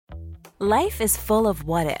Life is full of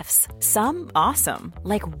what-ifs. Some awesome,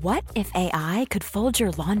 like what if AI could fold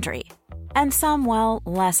your laundry? And some, well,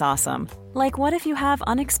 less awesome, like what if you have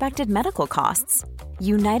unexpected medical costs?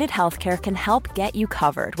 United Healthcare can help get you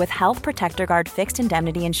covered with Health Protector Guard fixed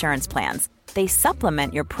indemnity insurance plans. They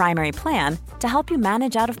supplement your primary plan to help you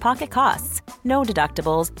manage out-of-pocket costs. No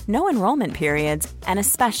deductibles, no enrollment periods, and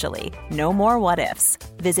especially no more what-ifs.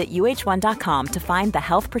 Visit uh1.com to find the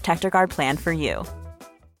Health Protector Guard plan for you.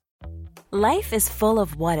 Life is full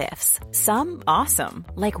of what-ifs. Some awesome,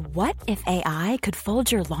 like what if AI could fold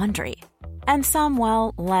your laundry? And some,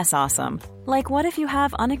 well, less awesome, like what if you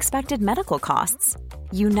have unexpected medical costs?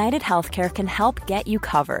 United Healthcare can help get you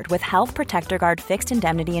covered with Health Protector Guard fixed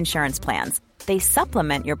indemnity insurance plans. They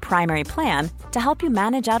supplement your primary plan to help you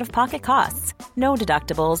manage out-of-pocket costs. No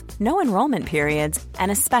deductibles, no enrollment periods,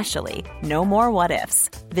 and especially no more what-ifs.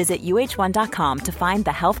 Visit uh1.com to find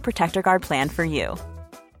the Health Protector Guard plan for you.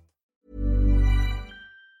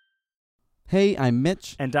 Hey, I'm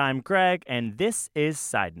Mitch. And I'm Greg, and this is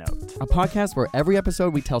Side Note, a podcast where every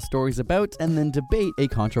episode we tell stories about and then debate a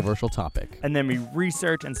controversial topic. And then we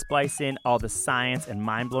research and splice in all the science and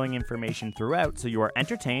mind-blowing information throughout so you are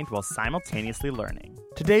entertained while simultaneously learning.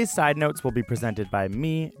 Today's Side Notes will be presented by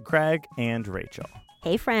me, Greg, and Rachel.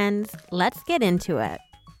 Hey friends, let's get into it.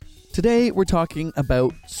 Today, we're talking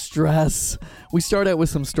about stress. We start out with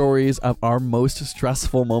some stories of our most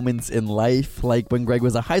stressful moments in life, like when Greg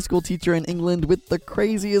was a high school teacher in England with the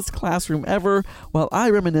craziest classroom ever, while I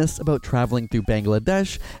reminisce about traveling through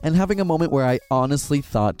Bangladesh and having a moment where I honestly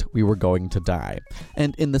thought we were going to die.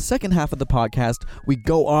 And in the second half of the podcast, we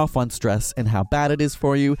go off on stress and how bad it is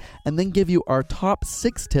for you, and then give you our top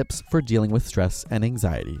 6 tips for dealing with stress and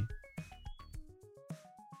anxiety.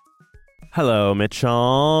 Hello,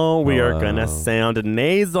 Mitchell. We are going to sound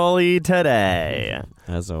nasally today.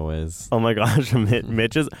 As always. Oh my gosh,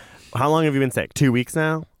 Mitch is... How long have you been sick? 2 weeks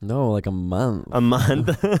now? No, like a month. A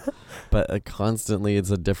month? But constantly it's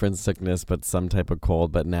a different sickness, but some type of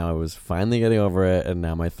cold. But now I was finally getting over it, and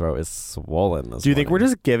now my throat is swollen. Do you think we're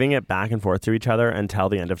just giving it back and forth to each other until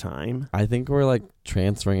the end of time? I think we're like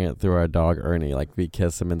transferring it through our dog Ernie. Like we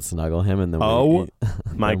kiss him and snuggle him, and then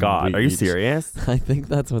my God, are you serious? I think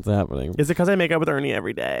that's what's happening. Is it because I make out with Ernie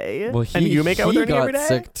every day? Well, and you make out with Ernie every day? He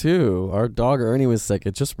got sick too. Our dog Ernie was sick.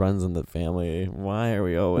 It just runs in the family. Why are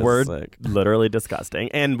we always sick? Literally disgusting.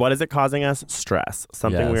 And what is it causing us? Stress.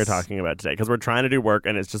 Something we were talking about today, because we're trying to do work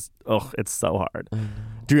and it's just, it's so hard.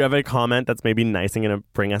 Do you have a comment that's maybe nice and going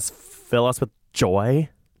to fill us with joy?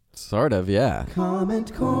 Sort of, yeah.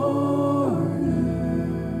 Comment corner.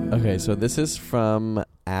 Okay, so this is from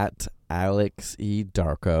 @Alex E.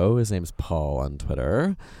 Darko. His name's Paul on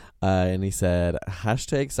Twitter. And he said,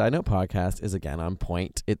 #Side Note Podcast is again on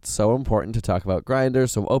point. It's so important to talk about Grindr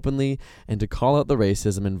so openly and to call out the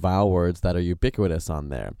racism and vile words that are ubiquitous on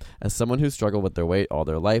there. As someone who's struggled with their weight all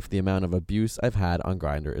their life, the amount of abuse I've had on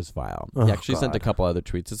Grindr is vile. He actually sent a couple other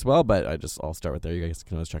tweets as well, but I'll start with there. You guys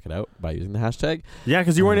can always check it out by using the hashtag. Yeah,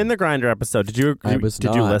 because you weren't in the Grindr episode. Did you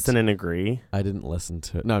listen and agree? I didn't listen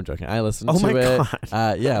to it. No, I'm joking. I listened to it. Oh my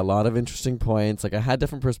God. Yeah, a lot of interesting points. Like I had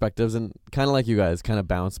different perspectives and kind of like you guys, kind of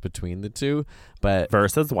bounced between the two, but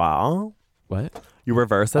verse as well. What? You were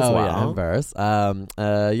verse as well. Yeah, I'm verse.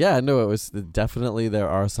 It was definitely, there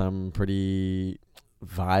are some pretty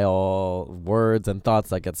vile words and thoughts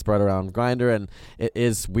that get spread around Grindr, and it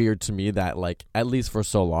is weird to me that, like, at least for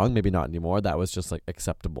so long, maybe not anymore, that was just like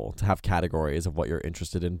acceptable to have categories of what you're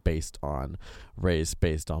interested in based on race,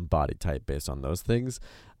 based on body type, based on those things.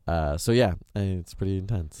 So yeah, it's pretty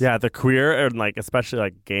intense. Yeah, the queer and like especially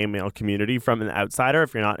like gay male community from an outsider,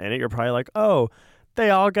 if you're not in it, you're probably like, oh, they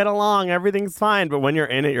all get along, everything's fine. But when you're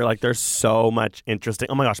in it, you're like, there's so much interesting.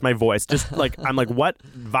 Oh my gosh, my voice just like, I'm like, what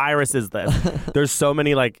virus is this? There's so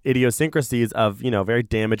many like idiosyncrasies of, very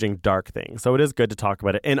damaging dark things. So it is good to talk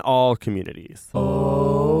about it in all communities.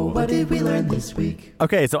 Oh, what did we learn this week?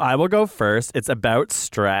 Okay, so I will go first. It's about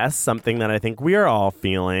stress, something that I think we are all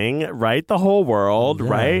feeling, right? The whole world, yes,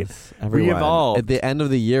 right? Everyone. We evolve. At the end of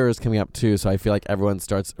the year is coming up too, so I feel like everyone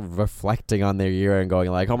starts reflecting on their year and going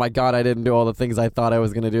like, oh my God, I didn't do all the things I thought I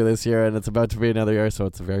was going to do this year, and it's about to be another year, so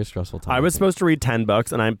it's a very stressful time. I was supposed to read 10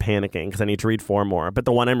 books, and I'm panicking because I need to read 4 more, but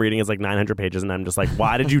the one I'm reading is like 900 pages, and I'm just like,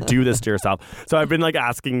 why did you do this to yourself? So I've been like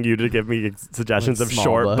asking you to give me suggestions like of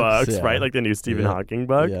short books, yeah. right? Like the new Stephen Hawking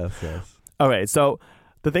book. Yes. Okay, so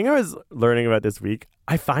the thing I was learning about this week,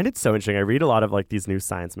 I find it so interesting. I read a lot of like these new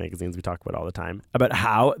science magazines we talk about all the time about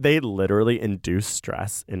how they literally induce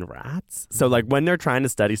stress in rats. So like when they're trying to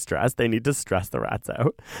study stress, they need to stress the rats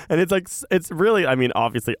out. And it's like, it's really, I mean,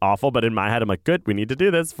 obviously awful, but in my head, I'm like, good, we need to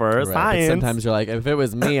do this for science. But sometimes you're like, if it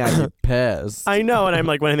was me, I'd be pissed. I know. And I'm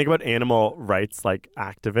like, when I think about animal rights, like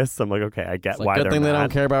activists, I'm like, okay, I get It's why good they're thing they mad.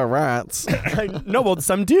 don't care about rats. No, well,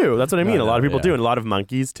 some do. That's what I mean. No, a lot of people yeah. do, and a lot of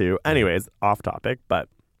monkeys too. Anyways, off topic, but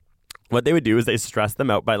what they would do is they stress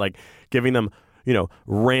them out by like giving them, you know,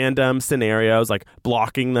 random scenarios, like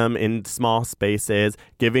blocking them in small spaces,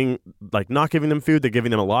 not giving them food. They're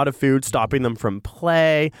giving them a lot of food, stopping them from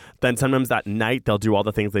play. Then sometimes at night they'll do all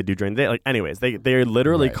the things they do during the day. Like, anyways, they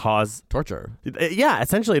literally Right. cause Torture. Yeah,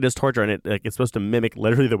 essentially it is torture, and it's supposed to mimic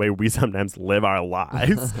literally the way we sometimes live our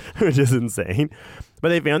lives, which is insane. But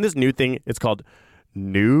they found this new thing. It's called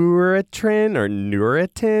Neurotin or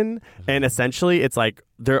Neuritin, and essentially it's like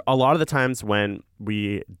there a lot of the times when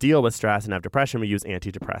we deal with stress and have depression, we use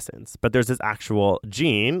antidepressants. But there's this actual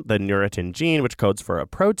gene, the Neuritin gene, which codes for a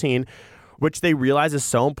protein, which they realize is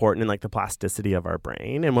so important in like the plasticity of our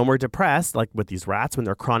brain. And when we're depressed, like with these rats, when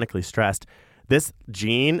they're chronically stressed, this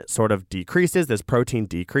gene sort of decreases, this protein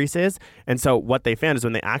decreases. And so what they found is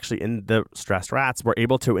when they actually, in the stressed rats, were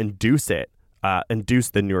able to induce the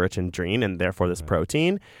Neuritin gene and therefore this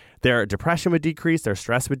protein, their depression would decrease, their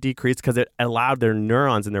stress would decrease because it allowed their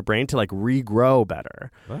neurons in their brain to like regrow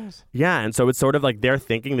better. What? Yeah, and so it's sort of like they're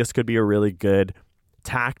thinking this could be a really good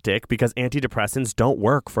tactic because antidepressants don't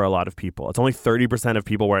work for a lot of people. It's only 30% of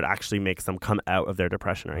people where it actually makes them come out of their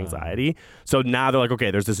depression or anxiety. So now they're like,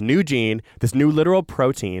 okay, there's this new gene, this new literal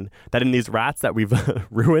protein that in these rats that we've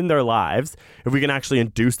ruined their lives, if we can actually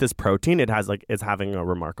induce this protein, it's having a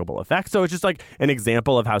remarkable effect. So it's just like an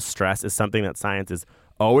example of how stress is something that science is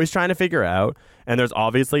always trying to figure out, and there's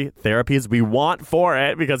obviously therapies we want for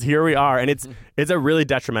it because here we are, and it's a really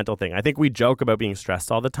detrimental thing. I think we joke about being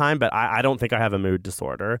stressed all the time, but I don't think I have a mood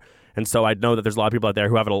disorder, and so I know that there's a lot of people out there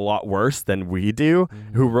who have it a lot worse than we do,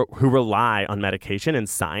 who rely on medication and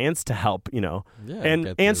science to help,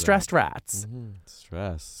 and stressed rats.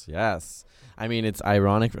 Stress, yes. I mean, it's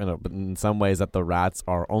ironic, but in some ways that the rats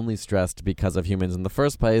are only stressed because of humans in the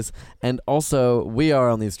first place. And also, we are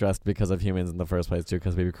only stressed because of humans in the first place, too,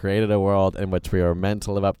 because we've created a world in which we are meant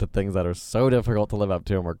to live up to things that are so difficult to live up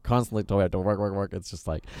to. And we're constantly told we have to work. It's just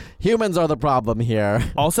like, humans are the problem here.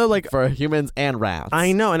 Also, like, for humans and rats.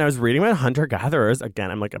 I know. And I was reading about hunter-gatherers.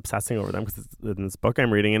 Again, I'm like obsessing over them because it's in this book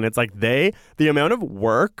I'm reading. And it's like the amount of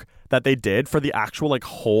work that they did for the actual like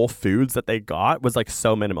whole foods that they got was like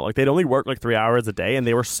so minimal. Like they'd only work like 3 hours a day and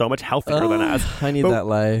they were so much healthier than us. I need that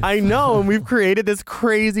life. I know. And we've created this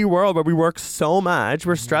crazy world where we work so much.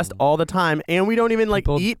 We're stressed all the time and we don't even like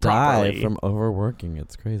People eat die properly. from overworking.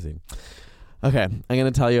 It's crazy. Okay, I'm going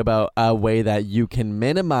to tell you about a way that you can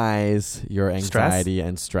minimize your anxiety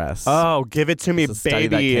and stress. Oh, give it to me, It's a baby. study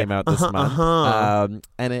that came out this month.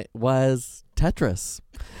 And it was Tetris.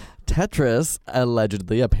 Tetris,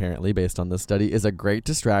 apparently, based on this study, is a great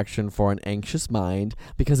distraction for an anxious mind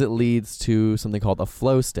because it leads to something called a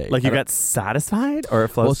flow state. Like you get satisfied or a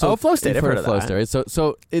flow Well, so flow state. I've for heard a of flow that. state.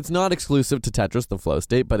 So it's not exclusive to Tetris, the flow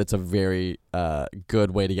state, but it's a very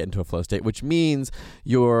good way to get into a flow state, which means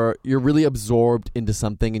you're really absorbed into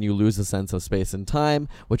something and you lose a sense of space and time,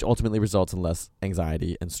 which ultimately results in less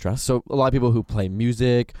anxiety and stress. So a lot of people who play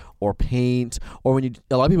music or paint, or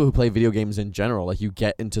a lot of people who play video games in general, like you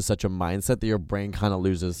get into such a mindset that your brain kind of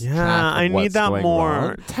loses track of I need what's that going more.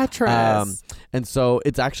 wrong. Tetris. And so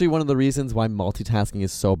it's actually one of the reasons why multitasking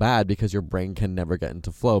is so bad, because your brain can never get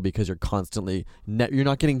into flow because you're constantly you're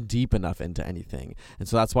not getting deep enough into anything. And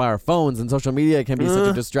so that's why our phones and social media can be such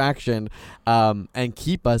a distraction and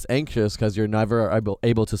keep us anxious because you're never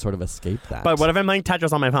able to sort of escape that. But what if I'm playing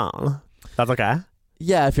Tetris on my phone? That's okay.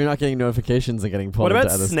 Yeah, if you're not getting notifications and getting pulled What about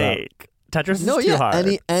into other Snake? stuff. Tetris is too hard.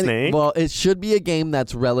 Snake? Well, it should be a game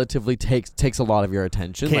that's relatively takes a lot of your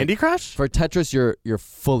attention. Candy Crush? For Tetris, you're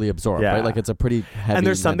fully absorbed, Yeah. right? Like it's a pretty heavy. And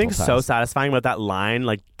there's something mental so task. satisfying about that line,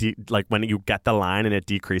 like when you get the line and it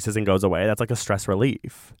decreases and goes away. That's like a stress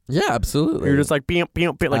relief. Yeah, absolutely. You're just like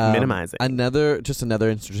minimizing. Another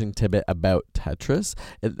interesting tidbit about Tetris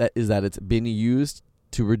is that it's been used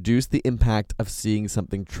to reduce the impact of seeing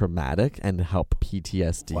something traumatic and help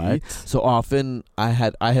PTSD. What? So often I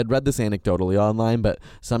had read this anecdotally online, but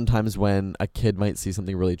sometimes when a kid might see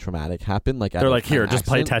something really traumatic happen, like They're like, here, just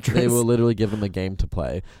play accident, Tetris. They will literally give them a game to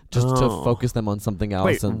play just to focus them on something else.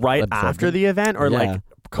 Wait, and right absorb after them. the event or Yeah. like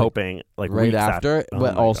coping, like right weeks after, Oh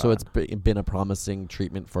but my also God. it's been a promising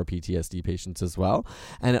treatment for PTSD patients as well,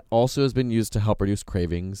 and it also has been used to help reduce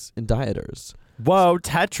cravings in dieters. Whoa,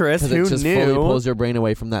 Tetris, Because who it just knew? fully pulls your brain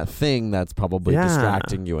away from that thing that's probably Yeah.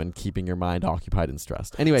 distracting you and keeping your mind occupied and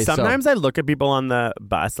stressed. Anyway, Sometimes I look at people on the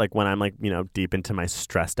bus, like when I'm like, deep into my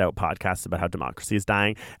stressed out podcast about how democracy is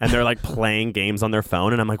dying, and they're like playing games on their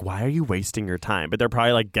phone, and I'm like, why are you wasting your time? But they're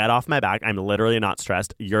probably like, get off my back. I'm literally not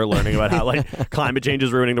stressed. You're learning about how like climate change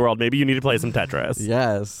is ruining the world. Maybe you need to play some Tetris.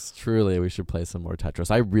 yes, truly, we should play some more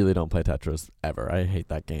Tetris. I really don't play Tetris ever. I hate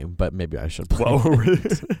that game, but maybe I should play. Whoa,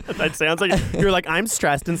 that sounds like you're like, I'm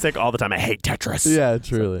stressed and sick all the time. I hate Tetris. Yeah,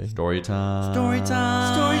 truly. Story time. Story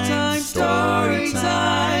time. Story time. Story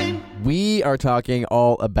time. We are talking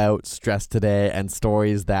all about stress today and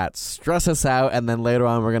stories that stress us out. And then later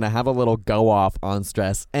on, we're going to have a little go off on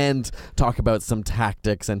stress and talk about some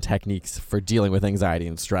tactics and techniques for dealing with anxiety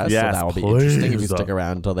and stress. Yes, so that will be interesting if you please. stick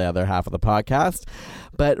around until the other half of the podcast.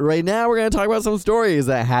 But right now, we're going to talk about some stories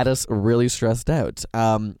that had us really stressed out.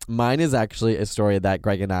 Mine is actually a story that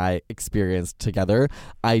Greg and I experienced together.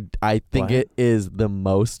 I think What? it is the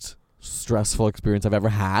most stressful experience I've ever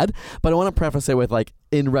had, but I want to preface it with like,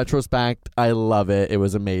 in retrospect, I love it. It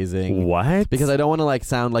was amazing. What? Because I don't want to like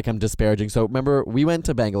sound like I'm disparaging. So remember, we went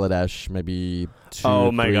to Bangladesh maybe 2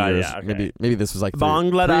 Oh my 3 God, years. yeah, okay. Maybe this was like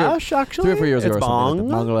Bangladesh, actually? 3 or 4 years ago It's or something.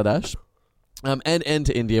 Bang? Bangladesh. And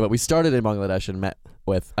to India, but we started in Bangladesh and met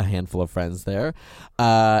with a handful of friends there.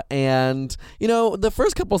 And, the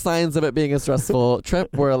first couple signs of it being a stressful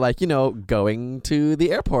trip were like, going to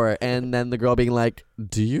the airport and then the girl being like,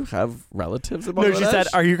 do you have relatives in Bangladesh? No, she said,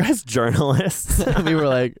 are you guys journalists? And we were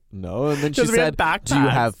like, no. And then she 'Cause we had said, do you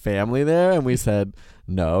backpacks. have family there? And we said,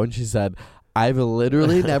 no. And she said, I've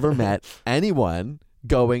literally never met anyone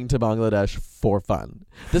going to Bangladesh for fun.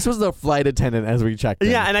 This was the flight attendant as we checked in.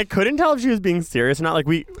 Yeah, and I couldn't tell if she was being serious or not. Like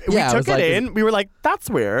we Yeah, I took was it like, in. We were like,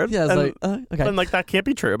 "That's weird." Yeah, I was and, like, okay. and like that can't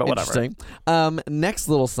be true, but whatever. Interesting. Next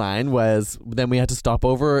little sign was then we had to stop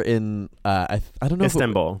over in I don't know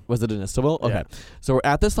Istanbul. was it in Istanbul? Okay. Yeah. So we're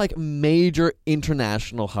at this like major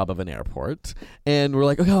international hub of an airport and we're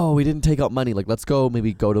like, oh, we didn't take out money. Like let's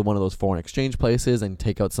maybe go to one of those foreign exchange places and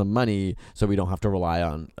take out some money so we don't have to rely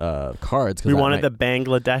on cards. We wanted the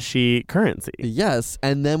Bangladeshi currency. Yes,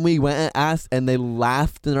 and then we went and asked, and they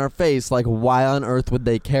laughed in our face, like, why on earth would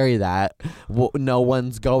they carry that? No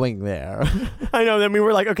one's going there. I know. Then we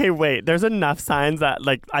were like, okay, wait. There's enough signs that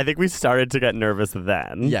like I think we started to get nervous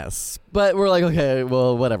then. Yes, but we're like, okay,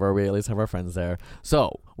 well, whatever. We at least have our friends there.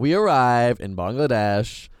 So we arrive in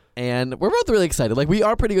Bangladesh. And we're both really excited. Like, we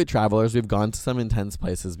are pretty good travelers. We've gone to some intense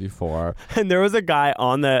places before. And there was a guy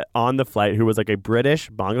on the flight who was like a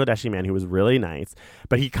British Bangladeshi man who was really nice,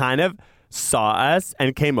 but he kind of saw us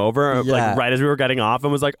and came over like right as we were getting off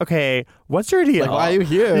and was like, okay, what's your deal? Like, why are you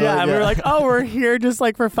here? Yeah, and we were like, oh, we're here just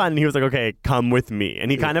like for fun. And he was like, okay, come with me. And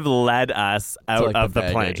he kind of led us out like, of the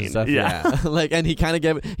baggage plane. and stuff. Yeah. Like, and he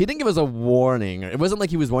didn't give us a warning. It wasn't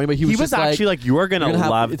like he was warning, but he was just actually like, you are going to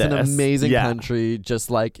love this. It's an amazing Yeah. country. Just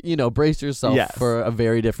like, brace yourself Yes. for a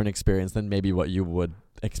very different experience than maybe what you would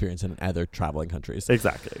experience in other traveling countries.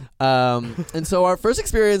 Exactly. And so our first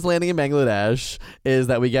experience landing in Bangladesh is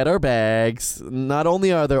that we get our bags. Not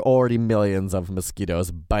only are there already millions of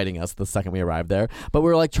mosquitoes biting us the second we arrive there, but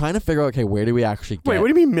we're like trying to figure out, okay, where do we actually get? Wait, what do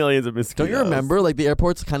you mean millions of mosquitoes? Don't you remember? Like the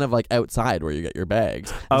airport's kind of like outside where you get your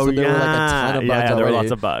bags. And Oh, so there yeah. were like a ton of bugs yeah, there were already.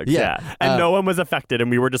 lots of bugs. Yeah. Yeah. And no one was affected.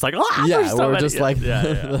 And we were just like, ah, Yeah, there's so we're many. just like yeah.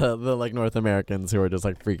 the like North Americans who are just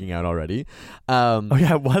like freaking out already. Oh,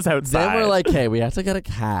 yeah, it was outside. Then we're like, hey, we have to get a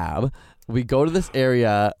cab. We go to this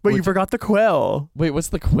area. But you forgot the quill. Wait, what's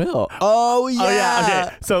the quill? Oh, yeah. Oh yeah,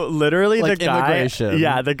 okay. So literally Like the guy immigration.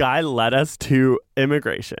 Yeah, the guy led us to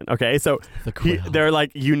immigration. Okay? So The quill. they're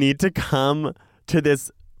like, you need to come to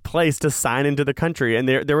this place to sign into the country. And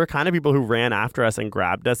there were kind of people who ran after us and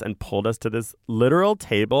grabbed us and pulled us to this literal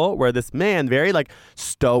table where this man, very like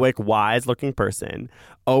stoic, wise looking person,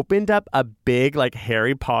 opened up a big like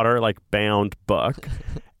Harry Potter like bound book.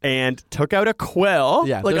 And took out a quill,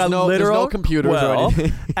 Yeah, like there's a no literal computers or quill,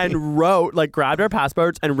 anything. and wrote, like, grabbed our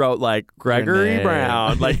passports and wrote, like, Gregory name.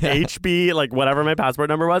 Brown, like, Yeah. HB, like, whatever my passport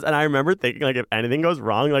number was. And I remember thinking, like, if anything goes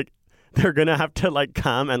wrong, like, they're going to have to, like,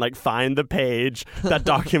 come and, like, find the page that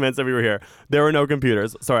documents that we were here. There were no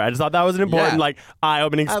computers. Sorry, I just thought that was an important, Yeah. like,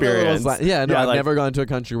 eye-opening I have a little experience. Yeah, no, I've like, never gone to a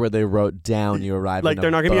country where they wrote down you arrived like, in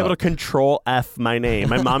they're not going to be able to book. control F my name.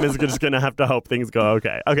 My mom is just going to have to hope things go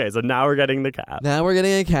okay. Okay, so now we're getting the cab. Now we're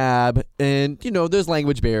getting a cab, and there's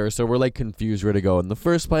language barriers, so we're like confused where to go in the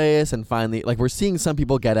first place. And finally, like we're seeing some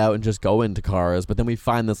people get out and just go into cars, but then we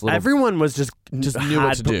find this little. Everyone was just knew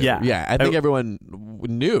what to do. Yeah. I think everyone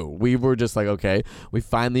knew. We were just like, okay, we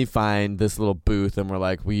finally find this little booth, and we're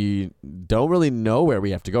like, we don't really know where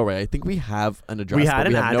we have to go, right? I think we have an address. We had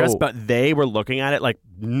an address, no... but they were looking at it like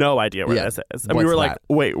no idea where this is. And we were like,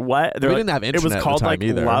 wait, what? We didn't have internet. It was called like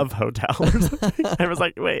either. Love Hotel. I was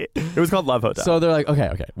like, wait. It was called Love Hotel. So they're like,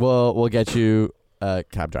 okay, we'll get you a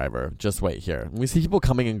cab driver. Just wait here. And we see people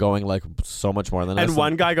coming and going like so much more than us. And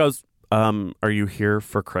one guy goes, are you here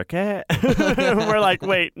for cricket? We're like,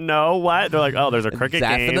 wait, no, what? They're like, oh, there's a cricket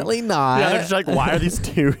game. Definitely not. Yeah, they're just like, why are these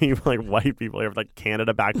two people, like white people here with like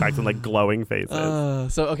Canada backpacks and like glowing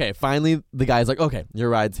faces? So, okay, finally the guy's like, okay, your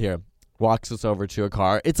ride's here. Walks us over to a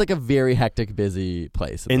car. It's like a very hectic, busy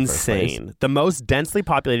place. Insane. The most densely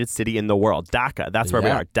populated city in the world, Dhaka. That's where we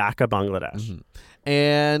are, Dhaka, Bangladesh. Mm-hmm.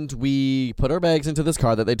 And we put our bags into this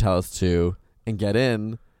car that they tell us to and get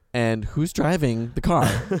in. And who's driving the car?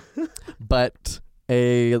 But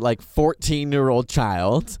a like 14-year-old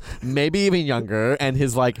child, maybe even younger, and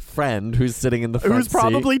his like friend who's sitting in the front Who's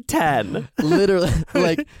probably seat. 10. Literally,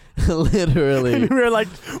 like literally. We were like,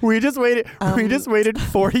 we just waited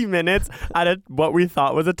 40 minutes at what we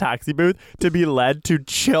thought was a taxi booth to be led to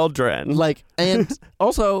children. Like, and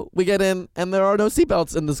also we get in and there are no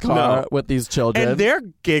seatbelts in this car with these children. And they're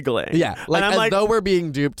giggling. Yeah, like as though we're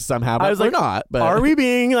being duped somehow, but we're not. But are we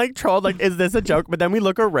being like trolled? Like, is this a joke? But then we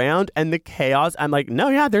look around and the chaos. I'm like, no,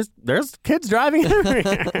 yeah, there's kids driving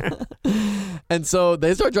everywhere. And so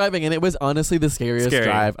they start driving, and it was honestly the scariest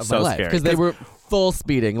drive of my life because they were full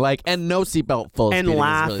speeding, like, and no seatbelt, full and speeding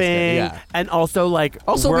laughing, really and also like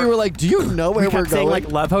we were like, do you know where we're going? Saying like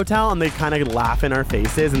Love Hotel, and they kind of laugh in our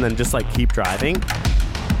faces, and then just like keep driving.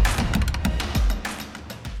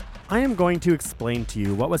 I am going to explain to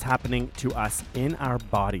you what was happening to us in our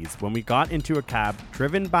bodies when we got into a cab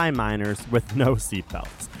driven by minors with no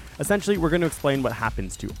seatbelts. Essentially, we're going to explain what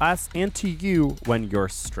happens to us and to you when you're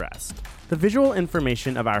stressed. The visual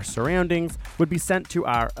information of our surroundings would be sent to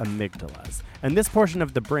our amygdalas, and this portion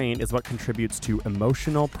of the brain is what contributes to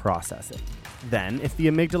emotional processing. Then, if the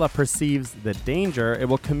amygdala perceives the danger, it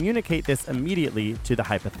will communicate this immediately to the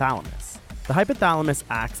hypothalamus. The hypothalamus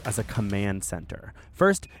acts as a command center.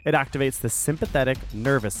 First, it activates the sympathetic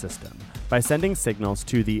nervous system by sending signals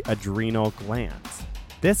to the adrenal glands.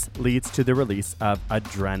 This leads to the release of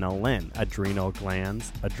adrenaline. Adrenal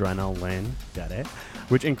glands, adrenaline, get it?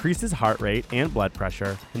 Which increases heart rate and blood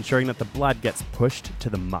pressure, ensuring that the blood gets pushed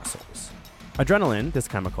to the muscles. Adrenaline, this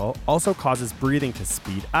chemical, also causes breathing to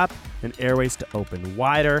speed up and airways to open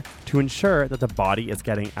wider to ensure that the body is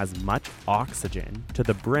getting as much oxygen to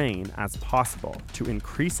the brain as possible to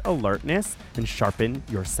increase alertness and sharpen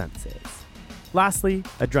your senses. Lastly,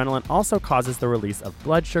 adrenaline also causes the release of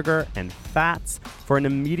blood sugar and fats for an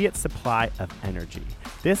immediate supply of energy.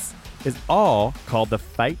 This is all called the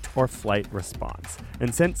fight or flight response.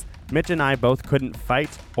 And since Mitch and I both couldn't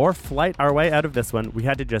fight or flight our way out of this one, we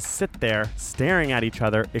had to just sit there staring at each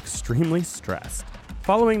other, extremely stressed.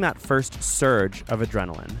 Following that first surge of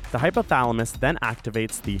adrenaline, the hypothalamus then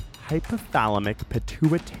activates the hypothalamic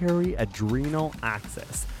pituitary adrenal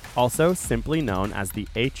axis, also simply known as the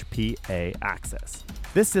HPA axis.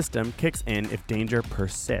 This system kicks in if danger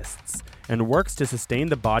persists and works to sustain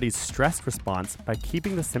the body's stress response by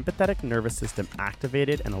keeping the sympathetic nervous system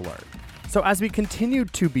activated and alert. So as we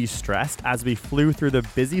continued to be stressed as we flew through the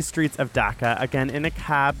busy streets of Dhaka, again in a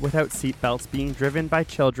cab without seatbelts being driven by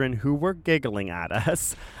children who were giggling at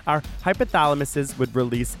us, our hypothalamuses would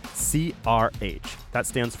release CRH. That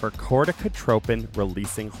stands for corticotropin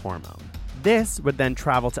releasing hormone. This would then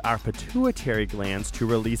travel to our pituitary glands to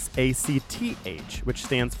release ACTH, which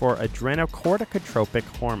stands for adrenocorticotropic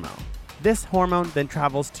hormone. This hormone then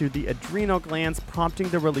travels to the adrenal glands, prompting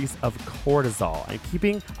the release of cortisol and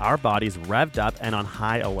keeping our bodies revved up and on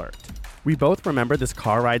high alert. We both remember this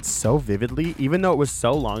car ride so vividly, even though it was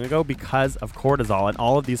so long ago, because of cortisol and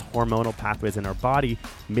all of these hormonal pathways in our body,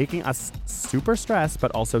 making us super stressed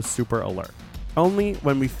but also super alert. Only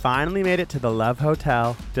when we finally made it to the Love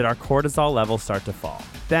Hotel did our cortisol levels start to fall.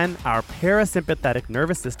 Then our parasympathetic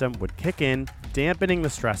nervous system would kick in, dampening the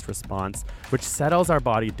stress response, which settles our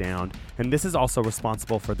body down, and this is also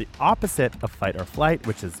responsible for the opposite of fight or flight,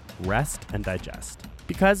 which is rest and digest.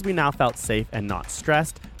 Because we now felt safe and not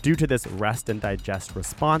stressed, due to this rest and digest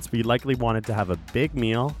response, we likely wanted to have a big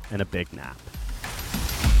meal and a big nap.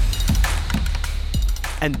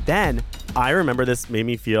 And then I remember this made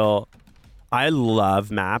me feel, I love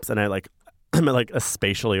maps, and I'm like a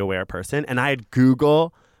spatially aware person, and I had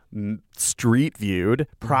Google Street Viewed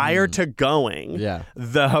prior to going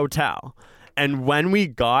the hotel. And when we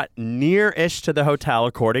got near-ish to the hotel,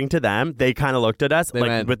 according to them, they kind of looked at us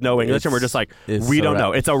with no English, and we're just like, we don't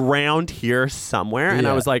know. It's around here somewhere. And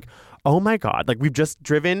I was like, oh my God, like we've just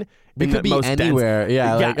driven We in could the be most anywhere.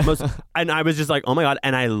 dense, and I was just like, oh my God.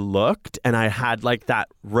 And I looked and I had like that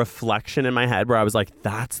reflection in my head where I was like,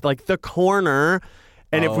 that's like the corner.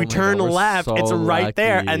 And if we turn left, it's right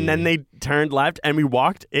there. And then they turned left and we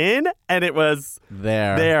walked in and it was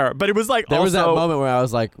there. But it was like there was that moment where I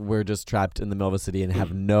was like, we're just trapped in the middle of a city and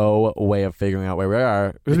have no way of figuring out where we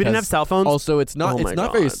are. Because we didn't have cell phones. Also, it's not very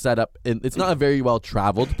God. set up. It's not a very well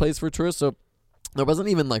traveled place for tourists. So there wasn't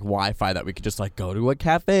even like Wi-Fi that we could just like go to a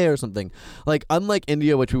cafe or something. Like unlike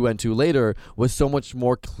India, which we went to later, was so much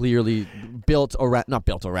more clearly built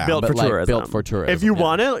for tourism. If you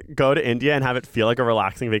want to go to India and have it feel like a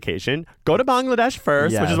relaxing vacation, go to Bangladesh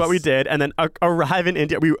first, which is what we did, and then arrive in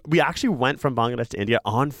India. We actually went from Bangladesh to India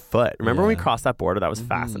on foot. Remember when we crossed that border? That was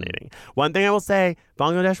fascinating. One thing I will say,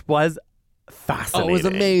 Bangladesh was fascinating. Oh, it was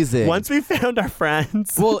amazing. Once we found our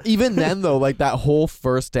friends. Well, even then though, like that whole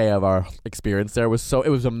first day of our experience there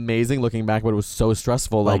was amazing looking back, but it was so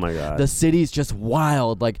stressful. Like, oh my God. The city's just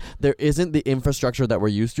wild. Like there isn't the infrastructure that we're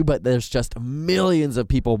used to, but there's just millions of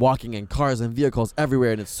people walking in cars and vehicles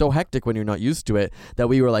everywhere, and it's so hectic when you're not used to it that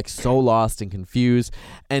we were like so lost and confused.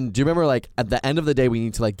 And do you remember like at the end of the day we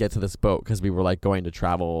need to like get to this boat because we were like going to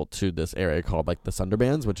travel to this area called like the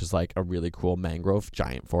Sundarbans, which is like a really cool mangrove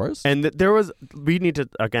giant forest. And we need to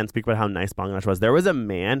again speak about how nice Bangladesh was. There was a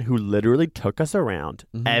man who literally took us around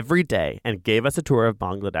every day and gave us a tour of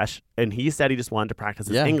Bangladesh, and he said he just wanted to practice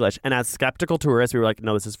his English. And as skeptical tourists, we were like,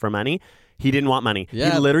 no, this is for money. He didn't want money. He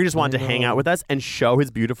literally just wanted to hang out with us and show his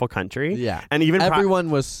beautiful country. Yeah. And even everyone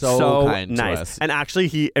was so kind nice to us. And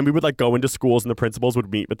actually we would like go into schools and the principals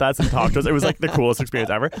would meet with us and talk to us. It was like the coolest experience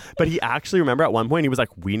ever. But he actually, remember at one point he was like,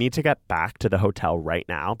 we need to get back to the hotel right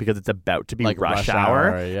now because it's about to be like rush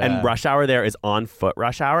hour. And rush hour there is on foot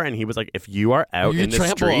rush hour. And he was like, if you are out in the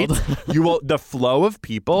streets, the flow of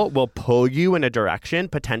people will pull you in a direction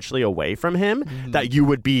potentially away from him that you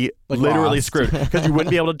would be like literally lost. Screwed because you wouldn't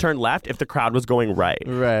be able to turn left if the crowd was going right.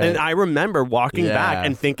 And I remember walking back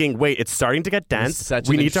and thinking, wait, it's starting to get dense.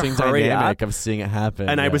 We need to hurry up. Of seeing it happen.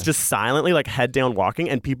 And I was just silently like head down walking,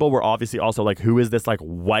 and people were obviously also like, who is this like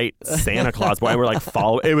white Santa Claus boy? And we're like,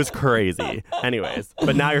 it was crazy. Anyways,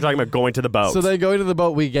 but now you're talking about going to the boat. So then going to the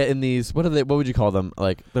boat, we get in these, what would you call them?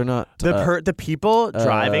 Like they're not the people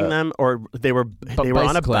driving them, or they were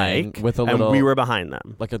on a bike with a little, and we were behind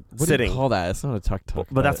them. Like what sitting. do you call that? It's not a tuk-tuk.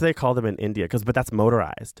 But that's what they call them in India, but that's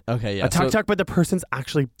motorized. Okay, yeah. A tuk-tuk, but the person's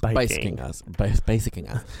actually biking us.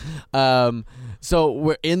 So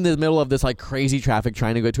we're in the middle of this like crazy traffic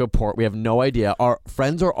trying to go to a port. We have no idea. Our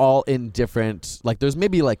friends are all in different, like there's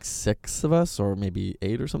maybe like 6 of us or maybe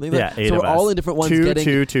 8 or something. Yeah, 8 so of we're us. all in different ones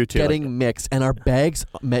getting like mixed. And our bags,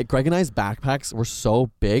 Greg and I's backpacks were so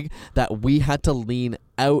big that we had to lean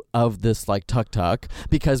out of this like tuk-tuk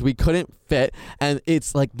because we couldn't fit. And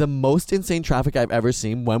it's like the most insane traffic I've ever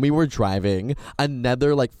seen. When we were driving,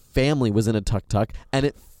 another like family was in a tuk-tuk and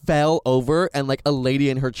it fell over, and like a lady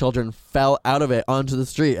and her children fell out of it onto the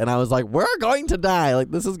street, and I was like, we're going to die. Like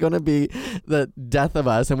this is going to be the death of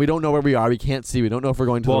us, and we don't know where we are. We can't see. We don't know if we're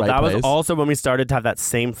going to the right place. Well, that was also when we started to have that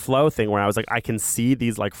same flow thing where I was like, I can see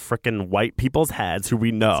these like freaking white people's heads who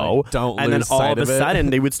we know, like, don't and lose then all sight of a sudden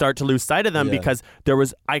they would start to lose sight of them because there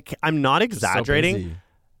was I'm not exaggerating.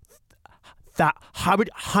 That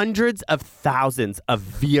hundreds of thousands of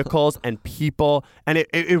vehicles and people, and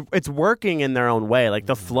it's working in their own way. Like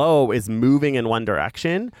the flow is moving in one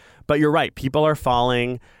direction, but you're right. People are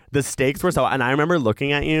falling. The stakes were so, and I remember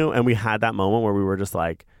looking at you, and we had that moment where we were just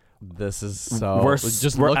like, "This is so."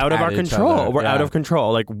 We're out of our control. We're out of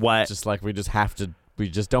control. Like what? Just like we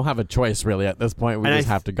just don't have a choice really at this point. We just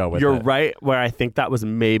have to go with it. You're right. Where I think that was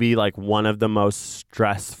maybe like one of the most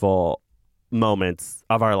stressful moments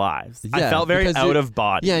of our lives. I felt very out of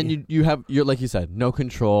body. Yeah, and you're like you said, no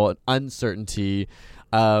control, uncertainty.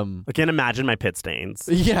 I can't imagine my pit stains.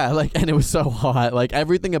 Yeah, like, and it was so hot. Like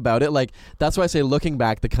everything about it. Like that's why I say, looking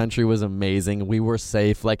back, the country was amazing. We were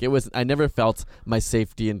safe. Like it was. I never felt my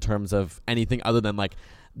safety in terms of anything other than like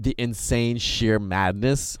the insane sheer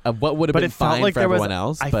madness of what would have been fine for everyone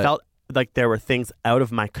else. I felt like there were things out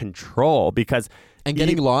of my control because. And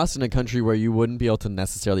getting lost in a country where you wouldn't be able to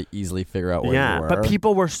necessarily easily figure out where you were. But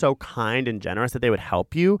people were so kind and generous that they would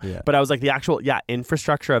help you. Yeah. But I was like, the actual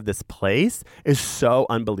infrastructure of this place is so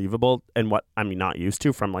unbelievable, and what I'm not used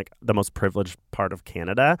to from like the most privileged part of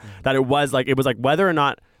Canada, that it was like whether or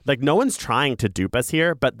not, like, no one's trying to dupe us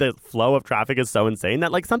here, but the flow of traffic is so insane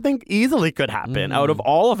that like something easily could happen out of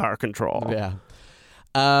all of our control. Yeah.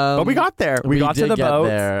 But we got there. We got to the boat.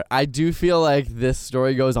 There. I do feel like this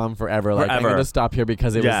story goes on forever. Like I'm going to stop here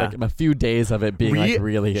because it was like a few days of it being like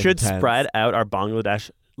really intense. We should intense. spread out our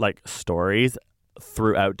Bangladesh like stories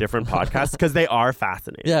throughout different podcasts because they are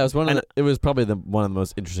fascinating. Yeah, it was probably one of the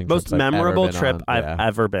most interesting, most memorable trip I've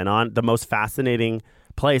ever been on. The most fascinating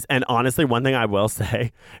place. And honestly, one thing I will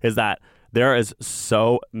say is that there is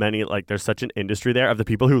so many, like, there's such an industry there of the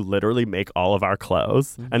people who literally make all of our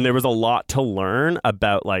clothes. Mm-hmm. And there was a lot to learn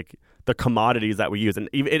about, like, the commodities that we use. And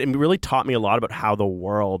it really taught me a lot about how the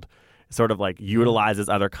world sort of, like, utilizes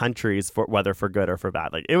other countries, for whether for good or for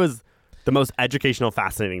bad. Like, it was the most educational,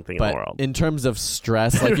 fascinating thing in the world. In terms of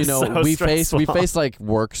stress, like, we face like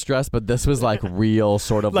work stress, but this was like real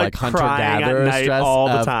sort of like hunter-gatherer stress all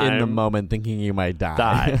the time. In the moment thinking you might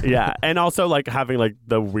die. Yeah. And also like having like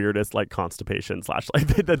the weirdest like constipation / like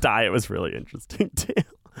the diet was really interesting too.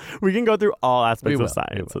 We can go through all aspects of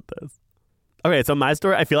science with this. Okay, so my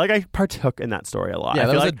story, I feel like I partook in that story a lot. Yeah, I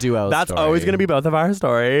that feel was like a duo that's story. always going to be both of our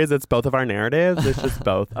stories. It's both of our narratives. It's just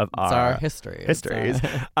both of our histories.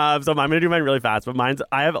 So I'm going to do mine really fast. But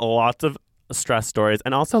I have lots of stress stories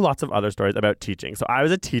and also lots of other stories about teaching. So I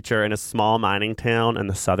was a teacher in a small mining town in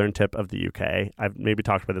the southern tip of the UK. I've maybe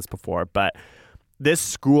talked about this before. But this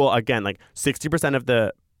school, again, like 60% of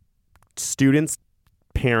the students'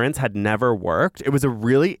 parents had never worked. It was a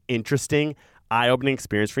really interesting eye-opening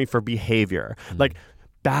experience for me for behavior. Like,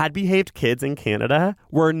 bad behaved kids in Canada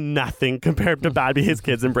were nothing compared to bad behaved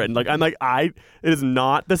kids in Britain. Like, it is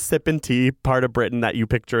not the sip and tea part of Britain that you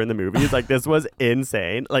picture in the movies. Like, this was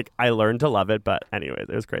insane. Like, I learned to love it, but anyways,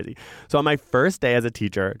 it was crazy. So on my first day as a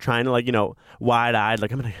teacher, trying to, like, wide-eyed,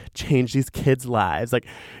 like, I'm going to change these kids' lives. Like,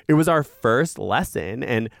 it was our first lesson,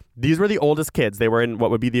 and these were the oldest kids. They were in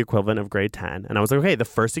what would be the equivalent of grade 10. And I was like, okay, the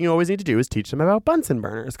first thing you always need to do is teach them about Bunsen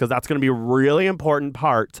burners, because that's going to be a really important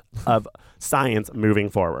part of science moving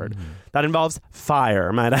forward. Mm-hmm. That involves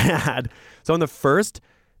fire, might I add. So on the first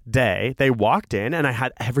day, they walked in and I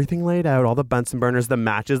had everything laid out, all the Bunsen burners, the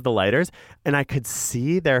matches, the lighters, and I could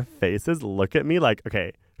see their faces look at me like,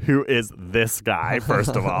 okay, who is this guy,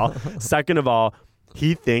 first of all? Second of all,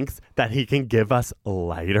 he thinks that he can give us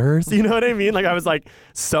lighters. You know what I mean? Like, I was like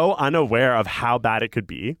so unaware of how bad it could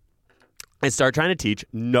be. I start trying to teach.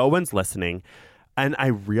 No one's listening. And I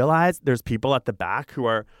realized there's people at the back who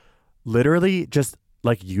are literally just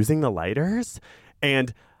like using the lighters.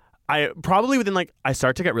 And I probably I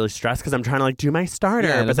start to get really stressed because I'm trying to like do my starter.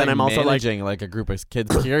 Yeah, but then I'm also managing like a group of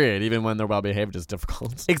kids, period, even when they're well behaved, is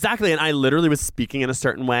difficult. Exactly. And I literally was speaking in a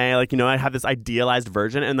certain way. Like, I had this idealized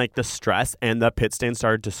version, and like the stress and the pit stain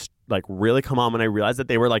started to like really come on when I realized that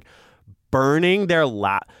they were like burning their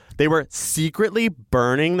they were secretly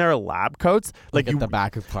burning their lab coats. Like at the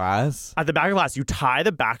back of class? At the back of class, you tie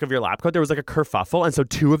the back of your lab coat. There was like a kerfuffle. And so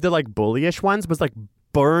two of the like bullyish ones was like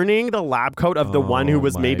burning the lab coat of the one who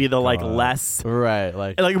was maybe the like less. Right.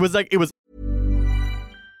 Like it was.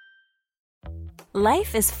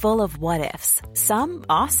 Life is full of what ifs. Some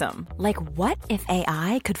awesome. Like, what if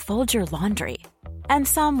AI could fold your laundry? And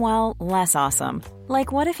some, well, less awesome.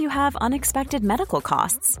 Like, what if you have unexpected medical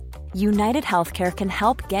costs? United Healthcare can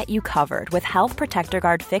help get you covered with Health Protector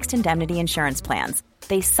Guard fixed indemnity insurance plans.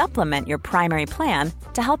 They supplement your primary plan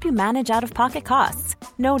to help you manage out-of-pocket costs.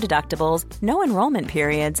 No deductibles, no enrollment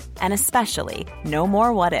periods, and especially no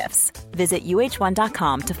more what-ifs. Visit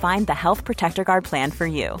uh1.com to find the Health Protector Guard plan for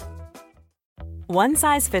you. One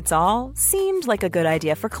size fits all seemed like a good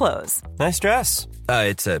idea for clothes. Nice dress.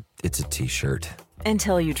 It's a t-shirt.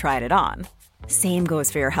 Until you tried it on. Same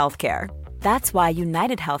goes for your healthcare. That's why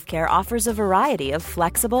United Healthcare offers a variety of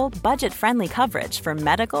flexible, budget-friendly coverage for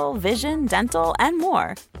medical, vision, dental, and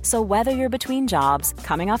more. So whether you're between jobs,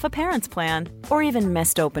 coming off a parent's plan, or even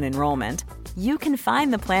missed open enrollment, you can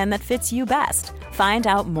find the plan that fits you best. Find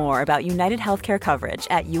out more about United Healthcare coverage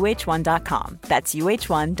at uh1.com. That's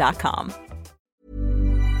uh1.com.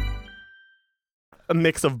 A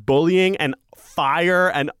mix of bullying and fire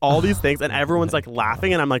and all these things, and everyone's like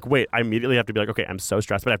laughing, and I'm like, wait, I immediately have to be like, okay, I'm so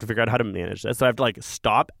stressed, but I have to figure out how to manage this. So I have to like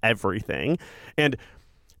stop everything. And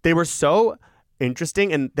they were so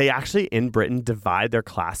interesting, and they actually in Britain divide their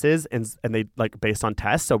classes and they like based on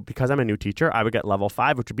tests. So because I'm a new teacher, I would get level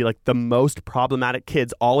 5, which would be like the most problematic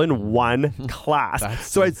kids all in one class. That's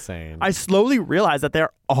so insane. I slowly realized that they're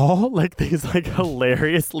all like these like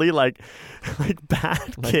hilariously like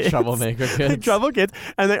bad kids, troublemaker kids, like trouble kids,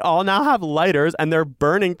 and they all now have lighters and they're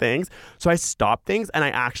burning things. So I stop things and I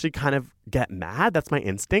actually kind of get mad. That's my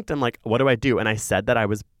instinct. I'm like, what do I do? And I said that I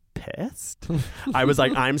was pissed. I was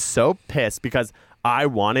like, I'm so pissed because I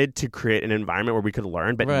wanted to create an environment where we could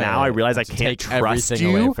learn, but now I realize I can't trust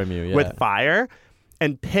you away from you with fire.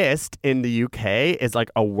 And pissed in the UK is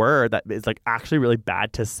like a word that is like actually really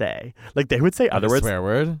bad to say. Like they would say other words. Swear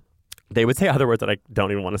word? they would say other words that I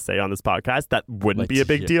don't even want to say on this podcast that wouldn't Like, be a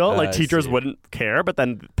big deal. Like I teachers see. wouldn't care, but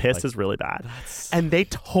then pissed Like, is really bad. And they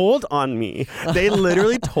told on me. They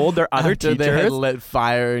literally told their other After teachers. they had lit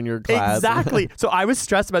fire in your class. Exactly. So I was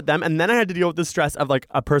stressed about them, and then I had to deal with the stress of like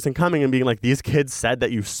a person coming and being like, "These kids said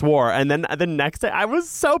that you swore," and then the next day I was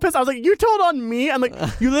so pissed. I was like, "You told on me?" I'm like,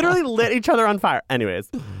 "You literally lit each other on fire."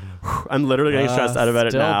 Anyways, I'm literally getting stressed out about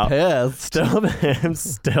it now. Pissed. I'm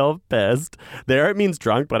still pissed. There it means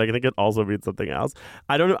drunk, but I think it also means something else.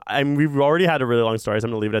 I don't know. We've already had a really long story, so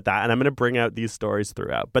I'm going to leave it at that. And I'm going to bring out these stories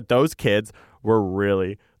throughout. But those kids were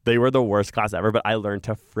they were the worst class ever, but I learned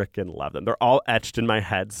to freaking love them. They're all etched in my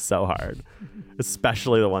head so hard,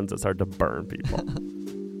 especially the ones that start to burn people.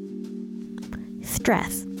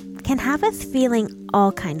 Stress can have us feeling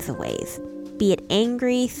all kinds of ways, be it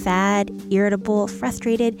angry, sad, irritable,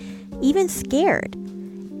 frustrated, even scared.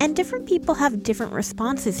 And different people have different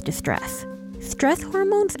responses to stress. Stress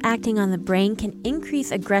hormones acting on the brain can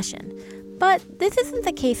increase aggression, but this isn't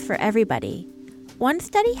the case for everybody. One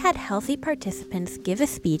study had healthy participants give a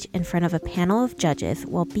speech in front of a panel of judges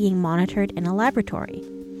while being monitored in a laboratory.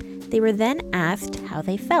 They were then asked how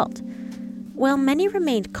they felt. While many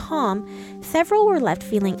remained calm, several were left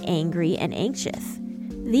feeling angry and anxious.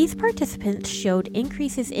 These participants showed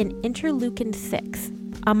increases in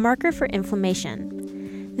interleukin-6, a marker for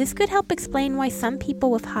inflammation. This could help explain why some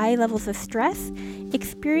people with high levels of stress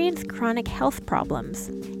experience chronic health problems.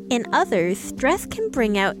 In others, stress can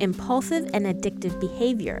bring out impulsive and addictive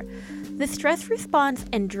behavior. The stress response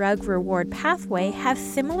and drug reward pathway have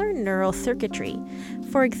similar neural circuitry.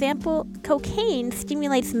 For example, cocaine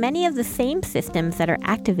stimulates many of the same systems that are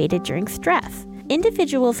activated during stress.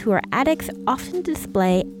 Individuals who are addicts often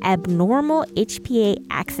display abnormal HPA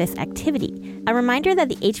axis activity. A reminder that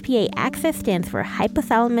the HPA axis stands for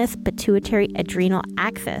hypothalamus pituitary adrenal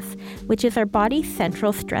axis, which is our body's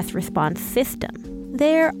central stress response system.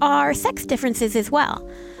 There are sex differences as well.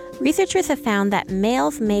 Researchers have found that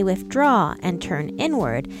males may withdraw and turn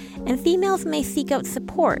inward, and females may seek out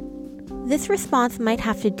support. This response might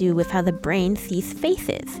have to do with how the brain sees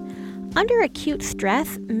faces. Under acute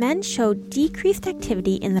stress, men show decreased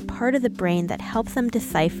activity in the part of the brain that helps them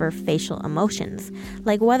decipher facial emotions,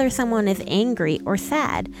 like whether someone is angry or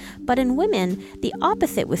sad, but in women, the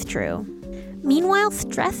opposite was true. Meanwhile,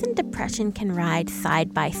 stress and depression can ride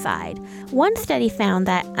side by side. One study found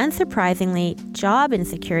that, unsurprisingly, job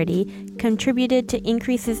insecurity contributed to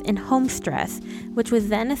increases in home stress, which was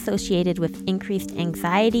then associated with increased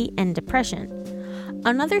anxiety and depression.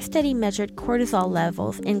 Another study measured cortisol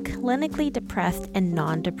levels in clinically depressed and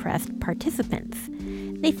non-depressed participants.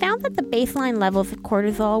 They found that the baseline levels of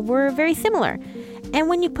cortisol were very similar, and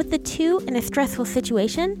when you put the two in a stressful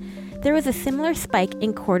situation, there was a similar spike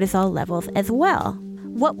in cortisol levels as well.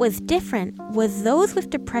 What was different was those with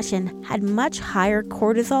depression had much higher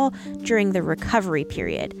cortisol during the recovery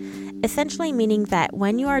period, essentially meaning that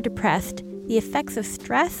when you are depressed, the effects of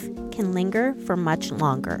stress can linger for much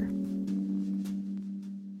longer.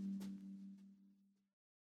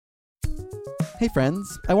 Hey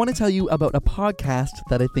friends, I want to tell you about a podcast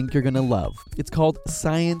that I think you're going to love. It's called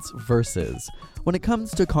Science Versus. When it comes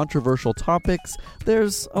to controversial topics,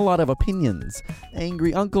 there's a lot of opinions,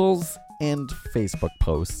 angry uncles, and Facebook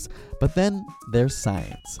posts. But then there's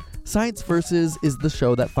science. Science Versus is the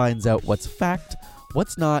show that finds out what's fact,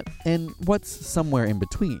 what's not, and what's somewhere in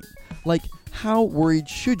between. Like, how worried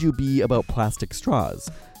should you be about plastic straws?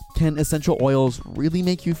 Can essential oils really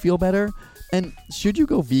make you feel better? And should you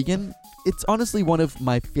go vegan? It's honestly one of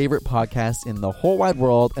my favorite podcasts in the whole wide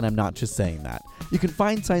world, and I'm not just saying that. You can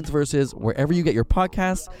find Science Versus wherever you get your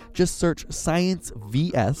podcasts. Just search Science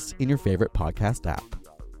VS in your favorite podcast app.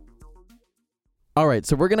 All right,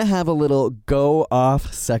 so we're going to have a little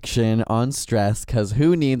go-off section on stress, because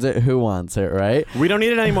who needs it, who wants it, right? We don't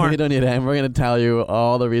need it anymore. We don't need it, and we're going to tell you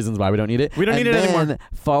all the reasons why we don't need it. We don't need it anymore. And then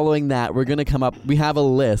following that, we're going to come up, we have a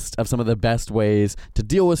list of some of the best ways to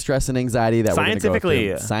deal with stress and anxiety that we're going to go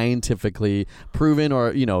through. Scientifically proven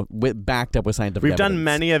or, backed up with scientific We've evidence. done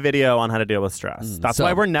many a video on how to deal with stress. That's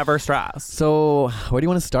why we're never stressed. So where do you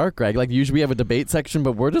want to start, Greg? Like, usually we have a debate section,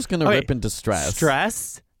 but we're just going to rip into stress.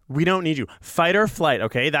 Stress? We don't need you. Fight or flight,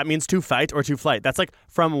 okay? That means to fight or to flight. That's like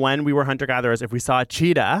from when we were hunter-gatherers. If we saw a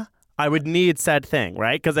cheetah, I would need said thing,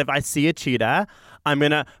 right? Because if I see a cheetah, I'm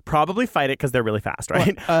going to probably fight it because they're really fast,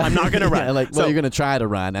 right? I'm not going to run. You're going to try to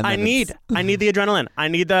run. And I need the adrenaline. I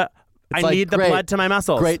need the It's I like, need the great, blood to my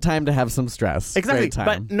muscles. Great time to have some stress. Exactly. Great time.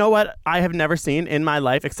 But know what I have never seen in my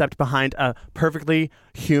life except behind a perfectly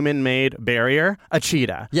human-made barrier? A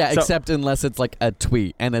cheetah. Yeah, So- except unless it's like a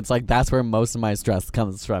tweet. And it's like that's where most of my stress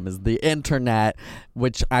comes from is the internet,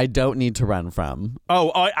 which I don't need to run from.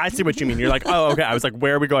 Oh, I see what you mean. You're like, oh, okay. I was like,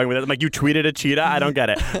 where are we going with it? I'm like, you tweeted a cheetah? I don't get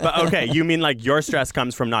it. But okay, you mean like your stress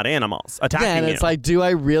comes from not animals attacking Yeah, and you. it's like, do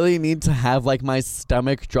I really need to have like my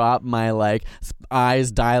stomach drop, my like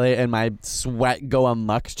eyes dilate, and my sweat go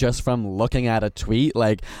amok just from looking at a tweet?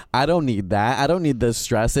 Like, I don't need that. I don't need this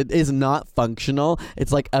stress. It is not functional.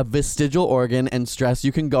 It's like a vestigial organ, and stress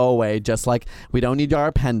you can go away. Just like we don't need our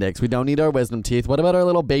appendix, we don't need our wisdom teeth. What about our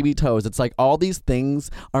little baby toes? It's like all these things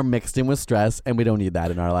are mixed in with stress, and we don't need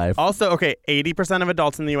that in our life. Also, okay, 80% of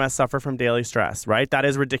adults in the U.S. suffer from daily stress, right? That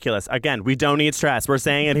is ridiculous. Again, we don't need stress. We're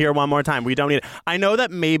saying it here one more time. We don't need it. I know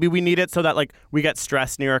that maybe we need it so that like we get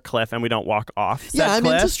stressed near a cliff and we don't walk off said Yeah, I'm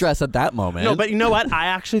cliff. into stress at that moment. No, but you know what? I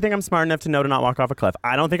actually think I'm smart enough to know to not walk off a cliff.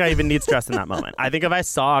 I don't think I even need stress in that moment. I think if I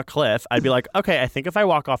saw a cliff, I'd be like, okay, I think if I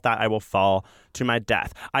walk off that, I will fall to my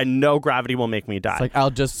death. I know gravity will make me die. It's like I'll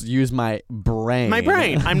just use my brain. My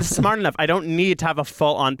brain. I'm smart enough. I don't need to have a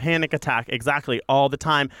full-on panic attack exactly all the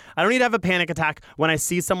time. I don't need to have a panic attack when I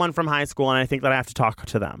see someone from high school and I think that I have to talk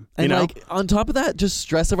to them. And you know? like on top of that, just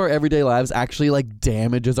stress of our everyday lives actually like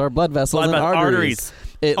damages our blood vessels and arteries.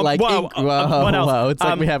 It like what else? whoa. It's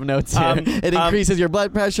like we have notes here. It increases your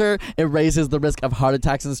blood pressure. It raises the risk of heart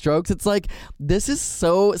attacks and strokes. It's like this is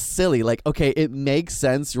so silly. Like okay, it makes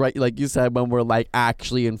sense, right? Like you said, when we're like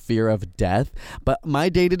actually in fear of death. But my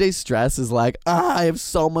day-to-day stress is like I have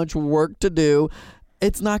so much work to do.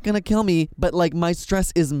 It's not going to kill me, but like my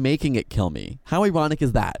stress is making it kill me. How ironic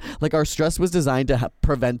is that? Like our stress was designed to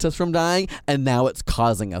prevent us from dying, and now it's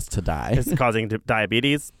causing us to die. It's causing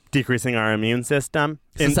diabetes, decreasing our immune system,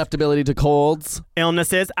 Susceptibility to colds,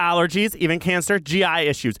 illnesses, allergies, even cancer, GI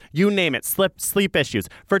issues, you name it, sleep issues,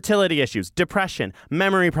 fertility issues, depression,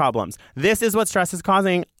 memory problems. This is what stress is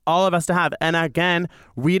causing all of us to have. And again,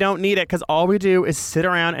 we don't need it because all we do is sit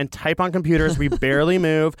around and type on computers. We barely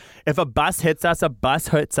move. If a bus hits us, a bus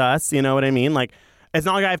hits us. You know what I mean? Like, it's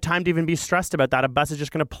not like I have time to even be stressed about that. A bus is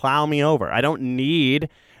just going to plow me over. I don't need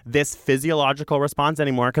this physiological response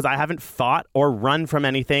anymore because I haven't fought or run from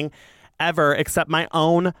anything ever except my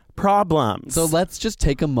own problems. So let's just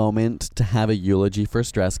take a moment to have a eulogy for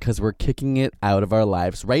stress because we're kicking it out of our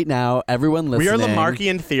lives. Right now, everyone listening. We are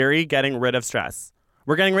Lamarckian theory getting rid of stress.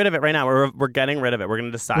 We're getting rid of it right now. We're getting rid of it. We're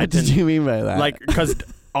going to decide. What did you mean by that? Like, because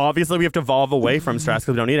obviously we have to evolve away from stress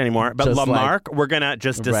because we don't need it anymore. But Just Lamarck, we're going to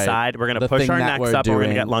just decide. We're going to push our necks up and we're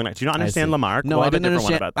going to get long necks. Do you not understand Lamarck? No, We'll I have a didn't different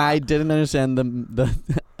one understand. about that. I didn't understand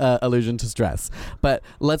the allusion to stress. But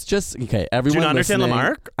let's just everyone. Do you not understand listening,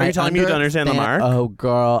 Lamarck? Are you telling me you don't understand Lamarck? Oh,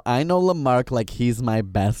 girl, I know Lamarck like he's my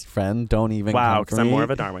best friend. Don't even. Wow, come because for I'm me. more of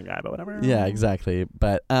a Darwin guy, but whatever. Yeah, exactly.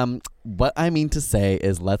 But what I mean to say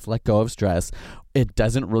is let's let go of stress. It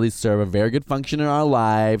doesn't really serve a very good function in our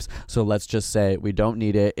lives. So let's just say we don't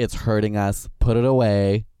need it. It's hurting us. Put it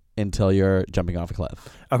away until you're jumping off a cliff.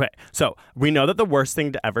 Okay, so we know that the worst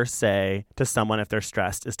thing to ever say to someone if they're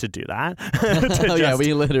stressed is to do that. To Yeah,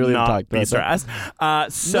 we literally not talked be about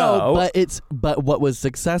that. stressed. No, but what was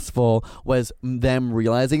successful was them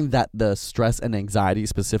realizing that the stress and anxiety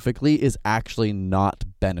specifically is actually not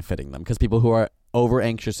benefiting them because people who are over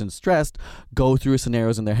anxious and stressed go through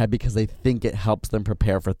scenarios in their head because they think it helps them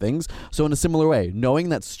prepare for things. So in a similar way, knowing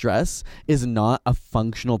that stress is not a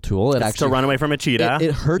functional tool, it actually to run away from a cheetah.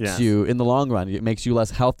 It hurts Yes. you in the long run. It makes you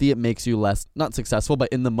less healthy. It makes you less not successful, but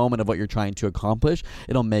in the moment of what you're trying to accomplish,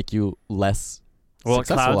 it'll make you less Well, it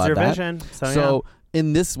successful clouds at your that. vision. So, So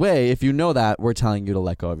in this way, if you know that, we're telling you to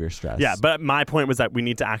let go of your stress. yeah, but my point was that we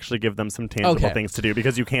need to actually give them some tangible Okay. things to do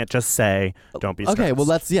because you can't just say, don't be stressed. Okay, well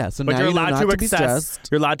So But now you're you know allowed not to be stressed.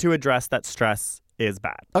 You're allowed to address that stress is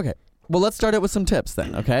bad. Okay. Well, let's start it with some tips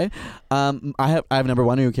then. Okay. I have number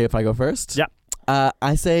one. Are you okay if I go first? Yeah.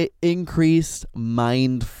 I say increased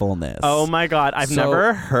mindfulness. Oh my God, I've So-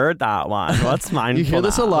 never heard that one. What's mindfulness? You hear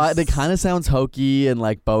this a lot. It kind of sounds hokey and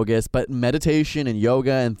like bogus, but meditation and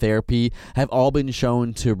yoga and therapy have all been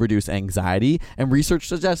shown to reduce anxiety. And research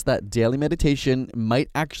suggests that daily meditation might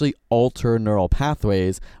actually alter neural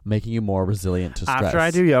pathways, making you more resilient to stress. After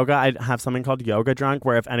I do yoga, I have something called yoga drunk,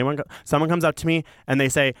 where if someone comes up to me and they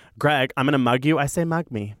say, "Greg, I'm gonna mug you," I say,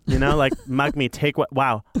 "Mug me," like mug me. Take what?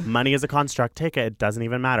 Wow, money is a construct. Take it. It doesn't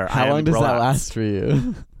even matter. How long does that last for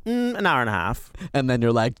you? an hour and a half. And then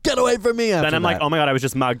you're like, get away from me. Then I'm like, oh my God, I was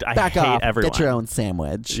just mugged. I back hate off. everyone. Get your own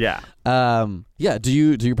sandwich. Yeah. Yeah. Do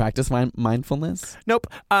you practice mindfulness? Nope.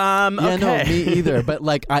 Yeah, okay. no, me either. But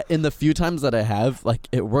like, in the few times that I have, like,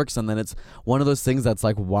 it works, and then it's one of those things that's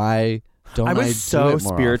like, why don't I was so do it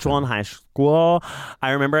more spiritual often? in high school.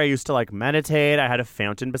 I remember I used to like meditate. I had a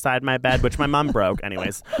fountain beside my bed, which my mom broke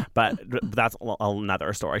anyways. But that's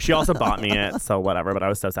another story. She also bought me it, so whatever. But I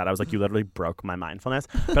was so sad. I was like, you literally broke my mindfulness.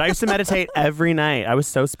 But I used to meditate every night. I was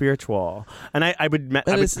so spiritual. And I would...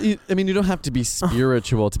 I mean, you don't have to be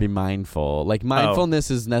spiritual to be mindful. Like, mindfulness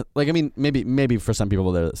is... like, I mean, maybe for some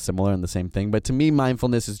people they're similar and the same thing. But to me,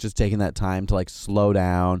 mindfulness is just taking that time to like slow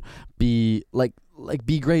down, be like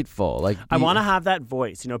be grateful. Like, I want to have that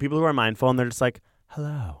voice. You know, people who are mindful and they're just like,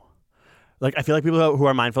 hello. Like, I feel like people who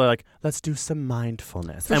are mindful are like, let's do some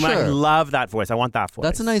mindfulness. For and sure. I love that voice. I want that voice.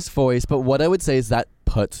 That's a nice voice. But what I would say is that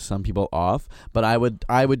puts some people off. But I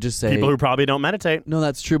would just say... people who probably don't meditate. No,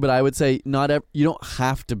 that's true. But I would say you don't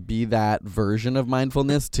have to be that version of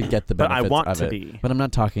mindfulness to get the benefits But I want of to it. be. But I'm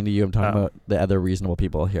not talking to you. I'm talking about the other reasonable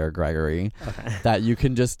people here, Gregory. Okay. That you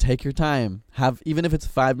can just take your time. Even if it's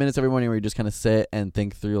 5 minutes every morning where you just kind of sit and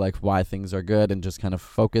think through like why things are good and just kind of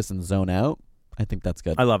focus and zone out. I think that's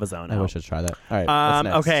good. I love a zone I out. wish I'd try that. All right. What's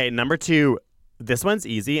next? Okay, number 2. This one's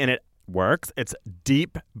easy and it works. It's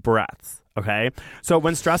deep breaths. Okay, so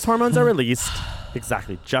when stress hormones are released,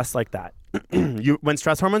 exactly just like that. When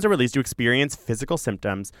stress hormones are released, you experience physical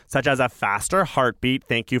symptoms such as a faster heartbeat.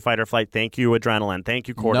 Thank you, fight or flight. Thank you, adrenaline. Thank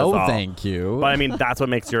you, cortisol. No, thank you. But I mean, that's what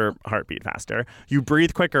makes your heartbeat faster. You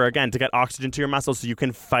breathe quicker, again, to get oxygen to your muscles so you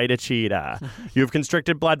can fight a cheetah. You have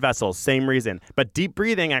constricted blood vessels, same reason. But deep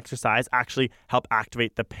breathing exercise actually help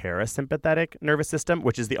activate the parasympathetic nervous system,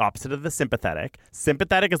 which is the opposite of the sympathetic.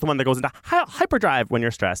 Sympathetic is the one that goes into hyperdrive when you're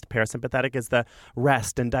stressed. Parasympathetic is the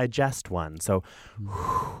rest and digest one. So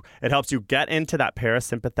it helps you get into that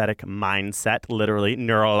parasympathetic mindset, literally,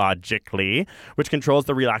 neurologically, which controls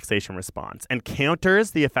the relaxation response and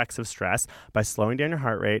counters the effects of stress by slowing down your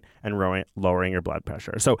heart rate and lowering your blood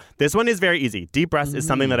pressure. So this one is very easy. Deep breaths is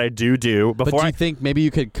something that I do before. But do you think maybe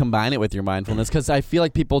you could combine it with your mindfulness? Because I feel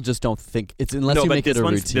like people just don't think it's unless you make it a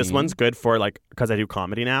routine. This one's good for like, because I do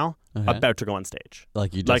comedy now. Okay. About to go on stage.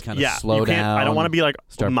 Like you just kind of slow you can't, down. I don't want to be like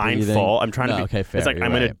mindful. Breathing. I'm trying to be. Okay, fair. It's like You're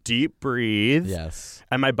I'm going right. to deep breathe. Yes.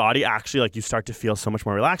 And my body actually, like, you start to feel so much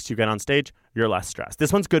more relaxed. You get on stage, you're less stressed.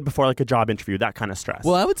 This one's good before like a job interview, that kind of stress.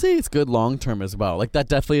 Well, I would say it's good long term as well. Like that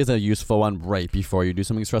definitely is a useful one right before you do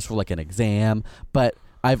something stressful like an exam. But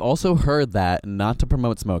I've also heard that, not to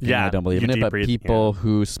promote smoking, Yeah, I don't believe you in it, deep but breathe, people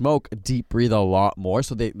who smoke deep breathe a lot more,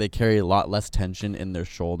 so they carry a lot less tension in their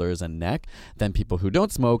shoulders and neck than people who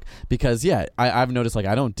don't smoke, because, I've noticed, like,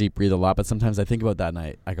 I don't deep breathe a lot, but sometimes I think about that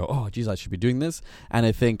and I go, oh, geez, I should be doing this, and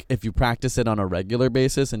I think if you practice it on a regular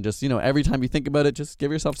basis and just, every time you think about it, just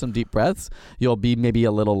give yourself some deep breaths, you'll be maybe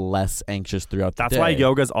a little less anxious throughout the day. That's why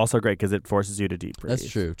yoga is also great, because it forces you to deep breathe.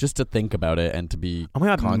 That's true. Just to think about it and to be Oh my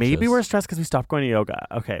God, conscious. maybe we're stressed because we stopped going to yoga.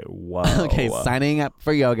 Okay, whoa. Okay, signing up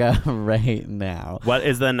for yoga right now. What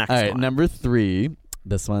is the next All right, one? number 3.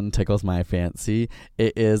 This one tickles my fancy.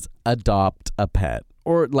 It is adopt a pet.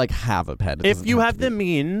 Or like have a pet. If you have the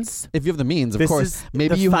means, if you have the means, of this course. is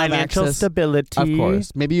Maybe the you have financial access. stability. Of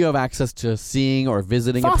course. Maybe you have access to seeing or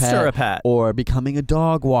visiting Foster a pet. a pet. Or becoming a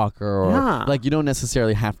dog walker. Or Yeah. like you don't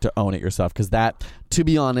necessarily have to own it yourself, because that, to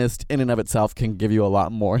be honest, in and of itself can give you a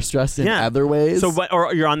lot more stress in other ways. So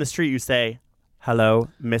or you're on the street, you say, hello,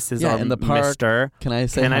 Mrs. or in the park, Mr. Can I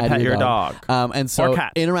say Can hi I to pet your dog? And so Or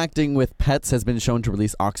cat. interacting with pets has been shown to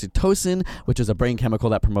release oxytocin, which is a brain chemical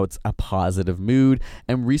that promotes a positive mood.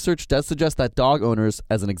 And research does suggest that dog owners,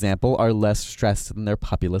 as an example, are less stressed than their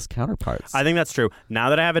puppyless counterparts. I think that's true. Now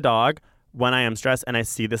that I have a dog, when I am stressed and I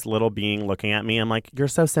see this little being looking at me, I'm like, you're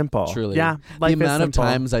so simple. Truly. Yeah. The Life is amount of simple.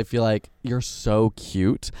 times I feel like you're so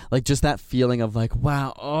cute. Like just that feeling of like,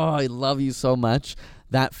 wow, oh, I love you so much.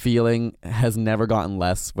 That feeling has never gotten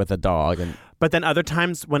less with a dog. And But then other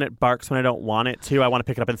times when it barks when I don't want it to, I want to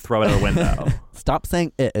pick it up and throw it out a window. stop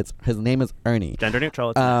saying it. His name is Ernie. Gender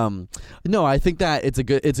neutral. No, I think that it's a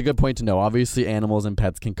good point to know. Obviously, animals and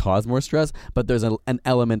pets can cause more stress, but there's an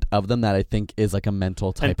element of them that I think is like a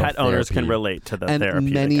mental type and pet of therapy. owners can relate to the And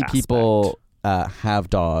therapeutic many aspect. people have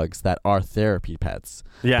dogs that are therapy pets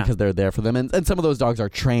because they're there for them, and some of those dogs are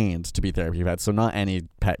trained to be therapy pets, so not any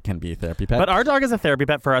pet can be a therapy pet. But our dog is a therapy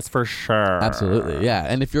pet for us for sure. Absolutely, yeah.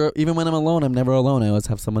 And even when I'm alone, I'm never alone. I always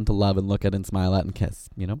have someone to love and look at and smile at and kiss,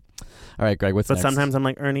 All right, Greg, what's But next? sometimes I'm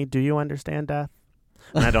like, Ernie, do you understand death?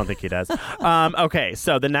 And I don't think he does. Okay,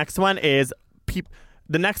 so the next one is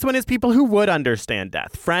The next one is people who would understand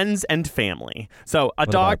death, friends and family. So a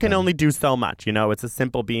dog can only do so much, it's a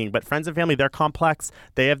simple being, but friends and family, they're complex.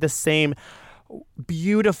 They have the same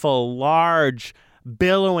beautiful, large,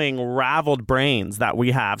 billowing, raveled brains that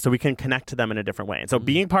we have, so we can connect to them in a different way. And so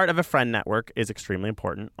being part of a friend network is extremely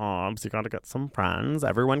important. So you got to get some friends.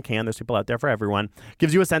 Everyone can. There's people out there for everyone.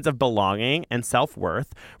 Gives you a sense of belonging and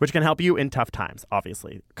self-worth, which can help you in tough times,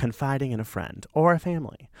 obviously. Confiding in a friend or a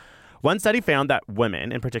family. One study found that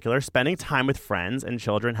women, in particular, spending time with friends and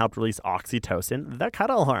children helped release oxytocin, the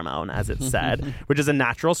cuddle hormone, as it's said, which is a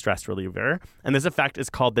natural stress reliever. And this effect is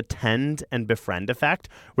called the tend and befriend effect,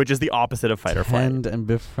 which is the opposite of fight or flight. Tend and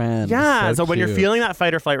befriend. Yeah. So when cute. you're feeling that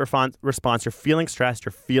fight or flight response, you're feeling stressed,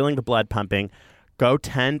 you're feeling the blood pumping, go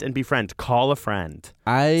tend and befriend. Call a friend.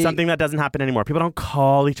 Something that doesn't happen anymore. People don't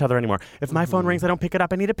call each other anymore. If my phone rings, I don't pick it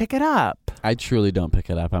up. I need to pick it up. I truly don't pick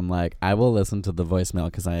it up. I'm like, I will listen to the voicemail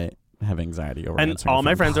because I have anxiety over and answering all my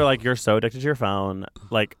phone friends call. are like, you're so addicted to your phone.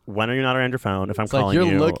 Like, when are you not around your phone? If I'm It's calling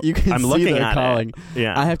like you can I'm see looking they're at calling. it.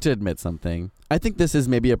 Yeah. I have to admit something. I think this is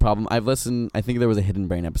maybe a problem. I've listened, I think there was a Hidden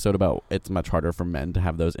Brain episode about it's much harder for men to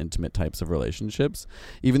have those intimate types of relationships.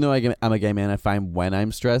 Even though I'm a gay man, I find when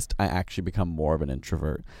I'm stressed, I actually become more of an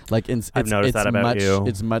introvert. Like, I've noticed that about you.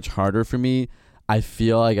 It's much harder for me. I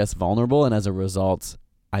feel, I guess, vulnerable, and as a result,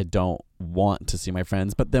 I don't want to see my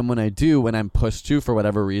friends. But then when I do, when I'm pushed to for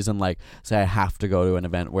whatever reason, like say I have to go to an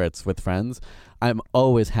event where it's with friends, I'm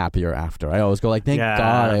always happier after. I always go like, thank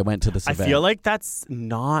God I went to this event. I feel like that's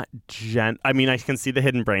not I mean, I can see the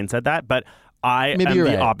Hidden Brain said that, but I Maybe am you're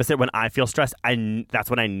the right. opposite. When I feel stressed, that's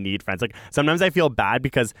when I need friends. Like, sometimes I feel bad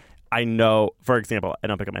because I know, for example, I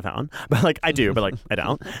don't pick up my phone, but like I do, but like I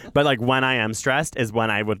don't. But like when I am stressed is when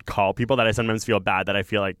I would call people that I sometimes feel bad that I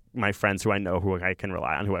feel like my friends who I know who I can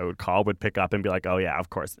rely on, who I would call, would pick up and be like, oh yeah, of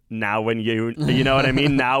course. Now when you know what I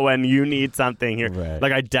mean? Now when you need something here. Right.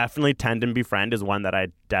 Like I definitely tend and befriend is one that I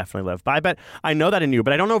definitely live by. But I know that in you,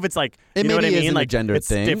 but I don't know if it's like, It you know what I maybe mean? isn't a Like gender it's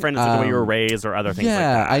thing. different. It's like the way you were raised or other things like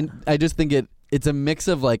that. I just think it's a mix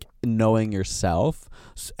of like knowing yourself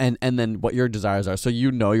and then what your desires are. So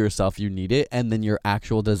you know yourself, you need it, and then your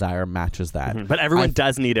actual desire matches that. Mhm. But everyone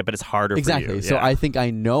does need it, but it's harder exactly. for you. So Yeah. I think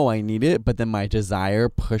I know I need it, but then my desire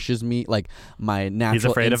pushes me, like my natural He's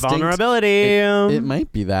afraid instinct, of vulnerability. It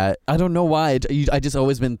might be that. I don't know why. I just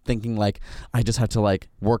always been thinking like I just have to like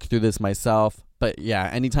work through this myself. But yeah,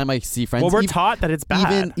 anytime I see friends, Well, we're taught that it's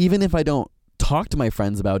bad. Even if I don't talk to my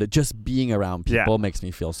friends about it, just being around people Yeah. makes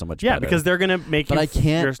me feel so much Yeah, better. because they're gonna make But you I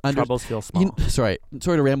can't your troubles feel small. sorry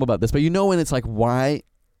to ramble about this, but when it's like why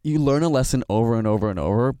you learn a lesson over and over and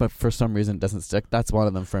over, but for some reason it doesn't stick. That's one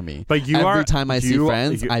of them for me. But every time I see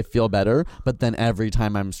friends, I feel better. But then every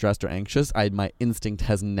time I'm stressed or anxious, my instinct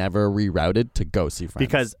has never rerouted to go see friends.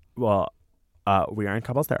 Because we are in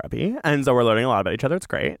couples therapy, and so we're learning a lot about each other. It's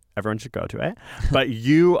great. Everyone should go to it. But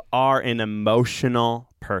you are an emotional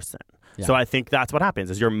person. Yeah. So I think that's what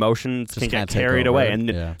happens is your emotions Just can get can't take carried over. away. And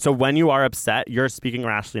Yeah. so when you are upset, you're speaking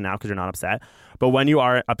rationally now because you're not upset. But when you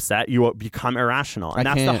are upset, you will become irrational. And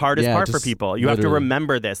I that's the can't- hardest yeah, part for just people. You have to literally.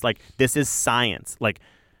 remember this. Like, this is science. Like,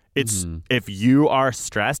 it's if you are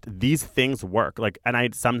stressed, these things work. Like, and I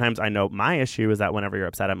know my issue is that whenever you're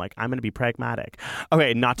upset, I'm like, I'm going to be pragmatic.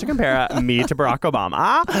 Okay, not to compare me to Barack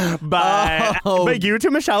Obama, but you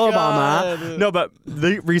to Michelle Obama. No, but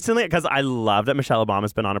recently, because I love that Michelle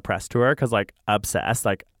Obama's been on a press tour, because like obsessed,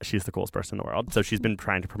 like she's the coolest person in the world. So she's been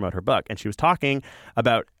trying to promote her book, and she was talking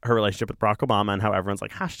about her relationship with Barack Obama and how everyone's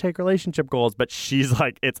like hashtag relationship goals, but she's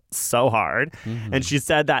like, it's so hard. And she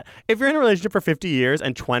said that if you're in a relationship for 50 years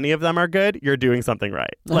and 20 of them are good, you're doing something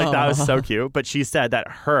right. Like, that was so cute. But she said that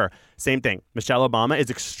same thing, Michelle Obama is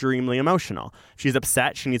extremely emotional. She's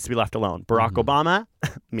upset. She needs to be left alone. Barack Obama,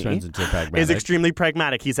 Turns into pragmatic. is extremely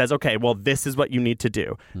pragmatic. He says, okay, well, this is what you need to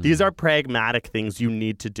do. These are pragmatic things you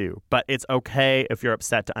need to do. But it's okay if you're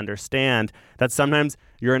upset to understand that sometimes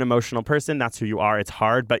you're an emotional person. That's who you are. It's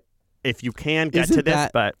hard, but if you can get to this,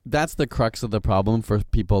 but that's the crux of the problem for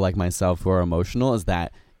people like myself who are emotional, is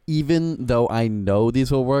that even though I know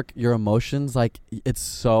these will work, your emotions, like, it's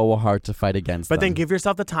so hard to fight against But them. then give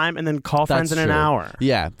yourself the time and then call friends That's in an true. hour.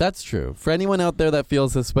 Yeah, that's true. For anyone out there that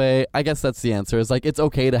feels this way, I guess that's the answer. Is like, it's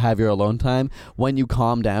okay to have your alone time when you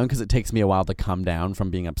calm down, because it takes me a while to calm down from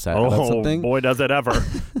being upset about something. Boy, does it ever.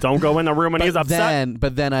 Don't go in the room when he's upset.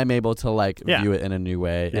 But then I'm able to like Yeah. view it in a new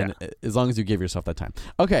way, and Yeah. as long as you give yourself that time.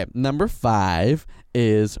 Okay, number 5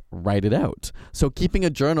 is write it out. So keeping a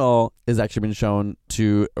journal is actually been shown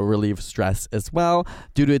to relieve stress as well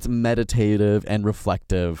due to its meditative and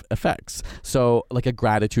reflective effects. So like a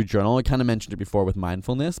gratitude journal, I kind of mentioned it before with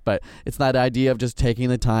mindfulness, but it's that idea of just taking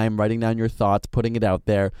the time, writing down your thoughts, putting it out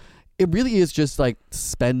there. it really is just like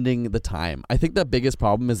spending the time. I think the biggest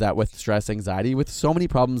problem is that with stress, anxiety, with so many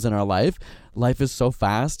problems in our life is so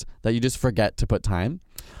fast that you just forget to put time.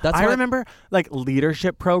 I remember like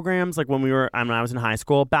leadership programs, like when I was in high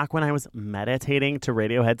school, back when I was meditating to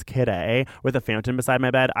Radiohead's Kid A with a fountain beside my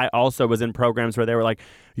bed. I also was in programs where they were like,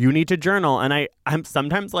 you need to journal. And I'm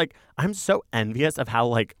sometimes like, I'm so envious of how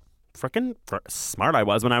like freaking smart I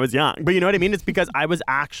was when I was young. But you know what I mean? It's because I was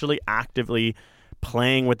actually actively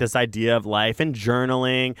playing with this idea of life and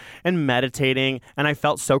journaling and meditating, and I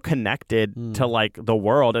felt so connected to like the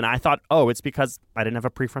world. And I thought, oh, it's because I didn't have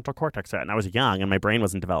a prefrontal cortex yet and I was young and my brain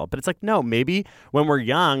wasn't developed. But it's like, no, maybe when we're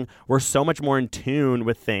young we're so much more in tune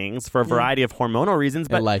with things for a variety of hormonal reasons,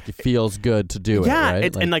 but like it feels good to do it,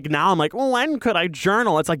 right? And like now I'm like, well, when could I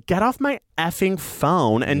journal? It's like, get off my effing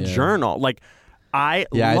phone and journal. Like I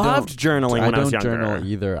loved journaling when I was younger. I don't journal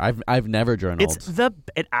either. I've never journaled.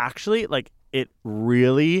 It actually like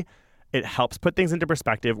it helps put things into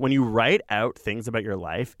perspective. When you write out things about your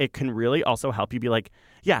life, it can really also help you be like,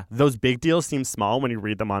 yeah, those big deals seem small when you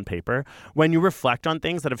read them on paper. When you reflect on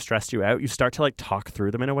things that have stressed you out, you start to like talk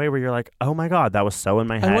through them in a way where you're like, oh my God, that was so in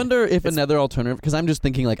my head. I wonder if another alternative, because I'm just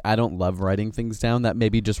thinking like I don't love writing things down, that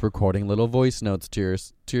maybe just recording little voice notes to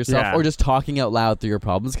yourself or just talking out loud through your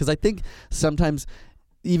problems. Because I think sometimes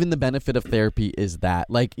even the benefit of therapy is that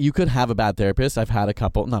like you could have a bad therapist. I've had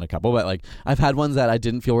not a couple, but like I've had ones that I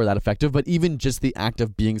didn't feel were that effective. But even just the act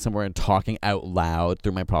of being somewhere and talking out loud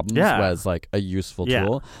through my problems was like a useful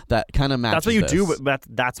tool that kind of matches. That's what you do. But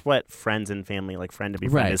that's what friends and family, like friend to be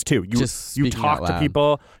friend, is too. You talk to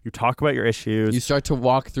people. You talk about your issues. You start to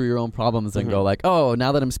walk through your own problems and go like, oh,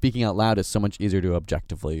 now that I'm speaking out loud, it's so much easier to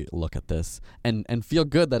objectively look at this and feel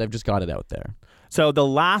good that I've just got it out there. So the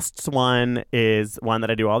last one is one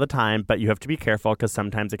that I do all the time, but you have to be careful because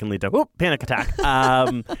sometimes it can lead to panic attack.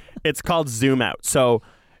 It's called zoom out. So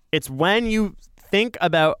it's when you think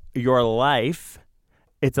about your life,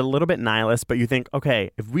 it's a little bit nihilist, but you think,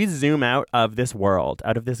 okay, if we zoom out of this world,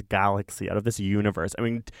 out of this galaxy, out of this universe, I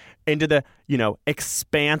mean, into the,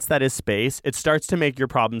 expanse that is space, it starts to make your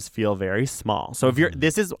problems feel very small. So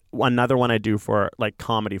this is another one I do for like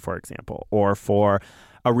comedy, for example, or for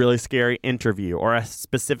a really scary interview or a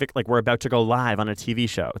specific, like we're about to go live on a TV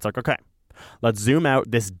show. It's like, okay, let's zoom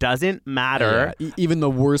out. This doesn't matter. Yeah. Even the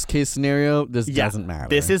worst case scenario, this doesn't matter.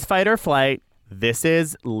 This is fight or flight. This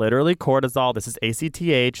is literally cortisol. This is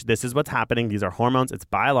ACTH. This is what's happening. These are hormones. It's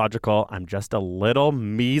biological. I'm just a little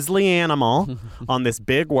measly animal on this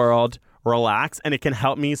big world. Relax, and it can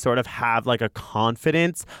help me sort of have like a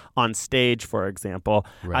confidence on stage, for example,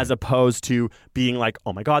 as opposed to being like,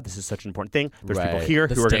 oh my God, this is such an important thing. There's people here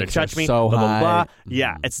who are going to judge me. So blah, blah, blah. Mm-hmm.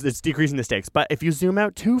 Yeah, it's decreasing the stakes. But if you zoom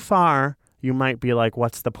out too far, you might be like,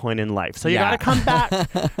 what's the point in life? So you got to come back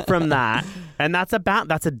from that. And that's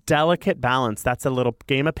a delicate balance. That's a little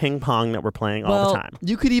game of ping pong that we're playing all the time.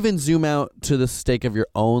 You could even zoom out to the stake of your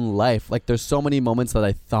own life. Like there's so many moments that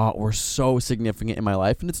I thought were so significant in my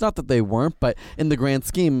life. And it's not that they weren't, but in the grand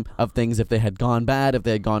scheme of things, if they had gone bad, if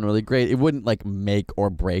they had gone really great, it wouldn't like make or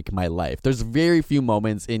break my life. There's very few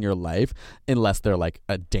moments in your life, unless they're like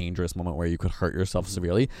a dangerous moment where you could hurt yourself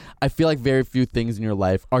severely. I feel like very few things in your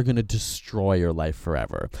life are going to destroy your life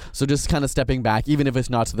forever. So just kind of stepping back, even if it's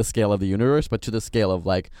not to the scale of the universe, but to the scale of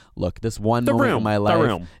like, look, this one moment in my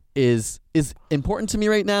life is important to me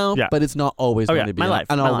right now, but it's not always going to be. My life.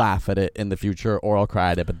 And I'll laugh at it in the future or I'll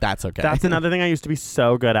cry at it, but that's okay. That's another thing I used to be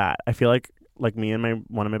so good at. I feel like me and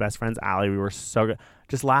one of my best friends, Allie, we were so good.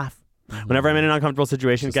 Just laugh. Whenever I'm in an uncomfortable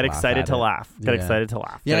situation, Just get excited to laugh. Get excited to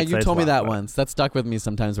laugh. Yeah, you told me that once. That stuck with me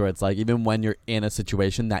sometimes where it's like, even when you're in a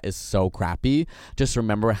situation that is so crappy, just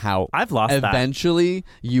remember how I've lost eventually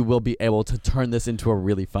you will be able to turn this into a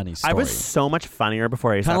really funny story. I was so much funnier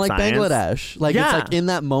before ASAP Science. Kind of like Bangladesh. Like, it's like in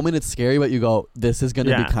that moment, it's scary, but you go, this is going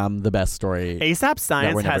to become the best story. ASAP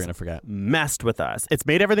Science we're never has gonna forget. Messed with us. It's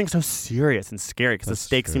made everything so serious and scary because the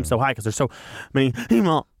stakes seem so high because there's so many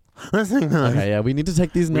people. Okay, yeah, we need to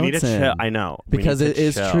take these notes. We need to chill. I know, because it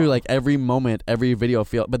is true. Like every moment, every video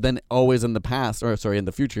but then always in the past, or sorry, in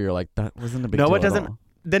the future, you're like, that wasn't a big deal. No, it doesn't.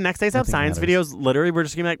 The next ASAP Science videos, literally, we're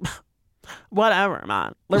just gonna be like, whatever,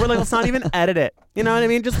 man. Like, we're like, let's not even edit it. You know what I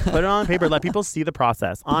mean? Just put it on paper. Let people see the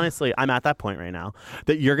process. Honestly, I'm at that point right now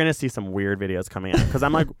that you're gonna see some weird videos coming out because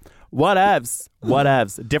I'm like, whatevs.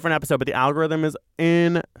 Different episode, but the algorithm is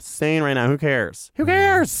insane right now. Who cares? Who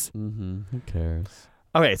cares? Who cares?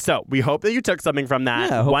 Okay, so we hope that you took something from that.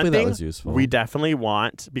 Yeah, hopefully one thing that was useful. We definitely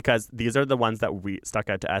want, because these are the ones that we stuck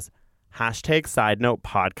out to us. # side note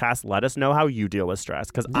podcast. Let us know how you deal with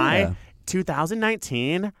stress. Because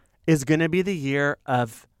 2019 is going to be the year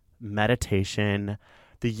of meditation,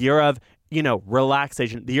 the year of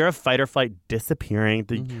relaxation, the year of fight or flight disappearing,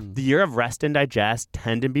 the year of rest and digest,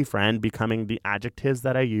 tend and befriend becoming the adjectives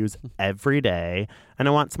that I use every day. And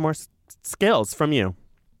I want some more skills from you.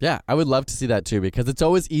 Yeah, I would love to see that too, because it's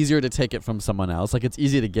always easier to take it from someone else. Like, it's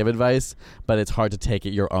easy to give advice, but it's hard to take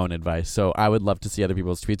it your own advice. So I would love to see other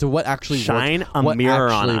people's tweets of what actually shine works, a mirror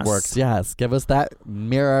on us. Works. Yes, give us that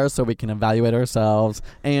mirror so we can evaluate ourselves.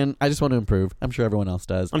 And I just want to improve. I'm sure everyone else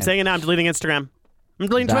does. I'm saying it now. I'm deleting Instagram. I'm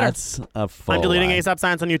deleting Twitter. That's a full I'm deleting lie. ASAP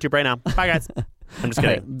Science on YouTube right now. Bye, guys. I'm just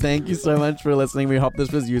kidding. Right, thank you so much for listening. We hope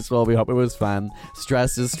this was useful. We hope it was fun.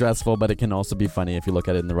 Stress is stressful, but it can also be funny if you look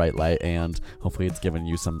at it in the right light, and hopefully it's given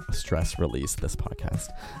you some stress release, this podcast.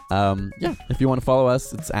 If you want to follow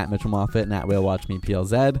us, it's at Mitchell Moffat and at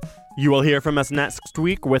WhaleWatchMePLZ. You will hear from us next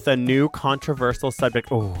week with a new controversial subject.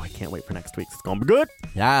 Oh, I can't wait for next week. It's going to be good.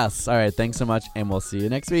 Yes. All right. Thanks so much, and we'll see you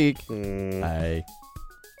next week. Bye.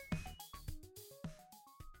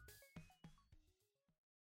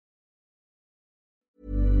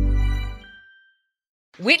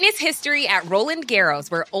 Witness history at Roland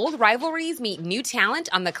Garros, where old rivalries meet new talent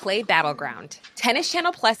on the clay battleground. Tennis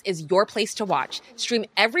Channel Plus is your place to watch. Stream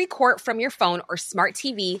every court from your phone or smart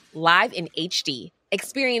TV live in HD.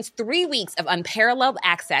 Experience 3 weeks of unparalleled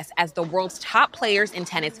access as the world's top players in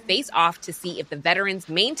tennis face off to see if the veterans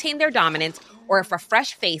maintain their dominance or if a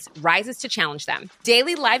fresh face rises to challenge them.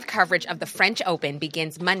 Daily live coverage of the French Open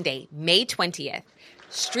begins Monday, May 20th.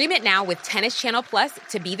 Stream it now with Tennis Channel Plus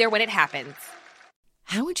to be there when it happens.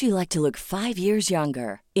 How would you like to look 5 years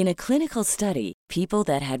younger? In a clinical study, people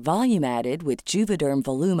that had volume added with Juvederm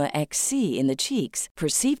Voluma XC in the cheeks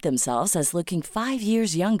perceived themselves as looking 5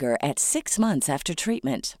 years younger at 6 months after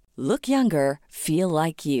treatment. Look younger, feel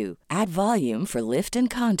like you. Add volume for lift and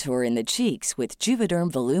contour in the cheeks with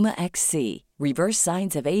Juvederm Voluma XC. Reverse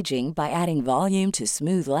signs of aging by adding volume to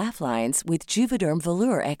smooth laugh lines with Juvederm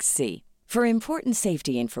Volure XC. For important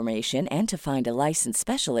safety information and to find a licensed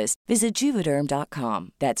specialist, visit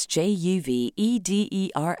Juvederm.com. That's JUVEDERM.com.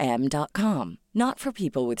 Not for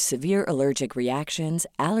people with severe allergic reactions,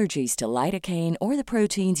 allergies to lidocaine, or the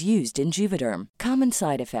proteins used in Juvederm. Common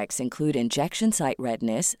side effects include injection site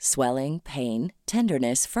redness, swelling, pain,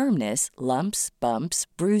 tenderness, firmness, lumps, bumps,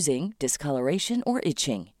 bruising, discoloration, or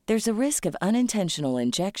itching. There's a risk of unintentional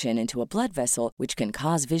injection into a blood vessel, which can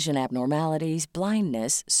cause vision abnormalities,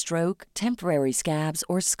 blindness, stroke, temporary scabs,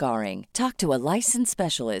 or scarring. Talk to a licensed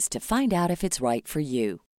specialist to find out if it's right for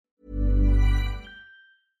you.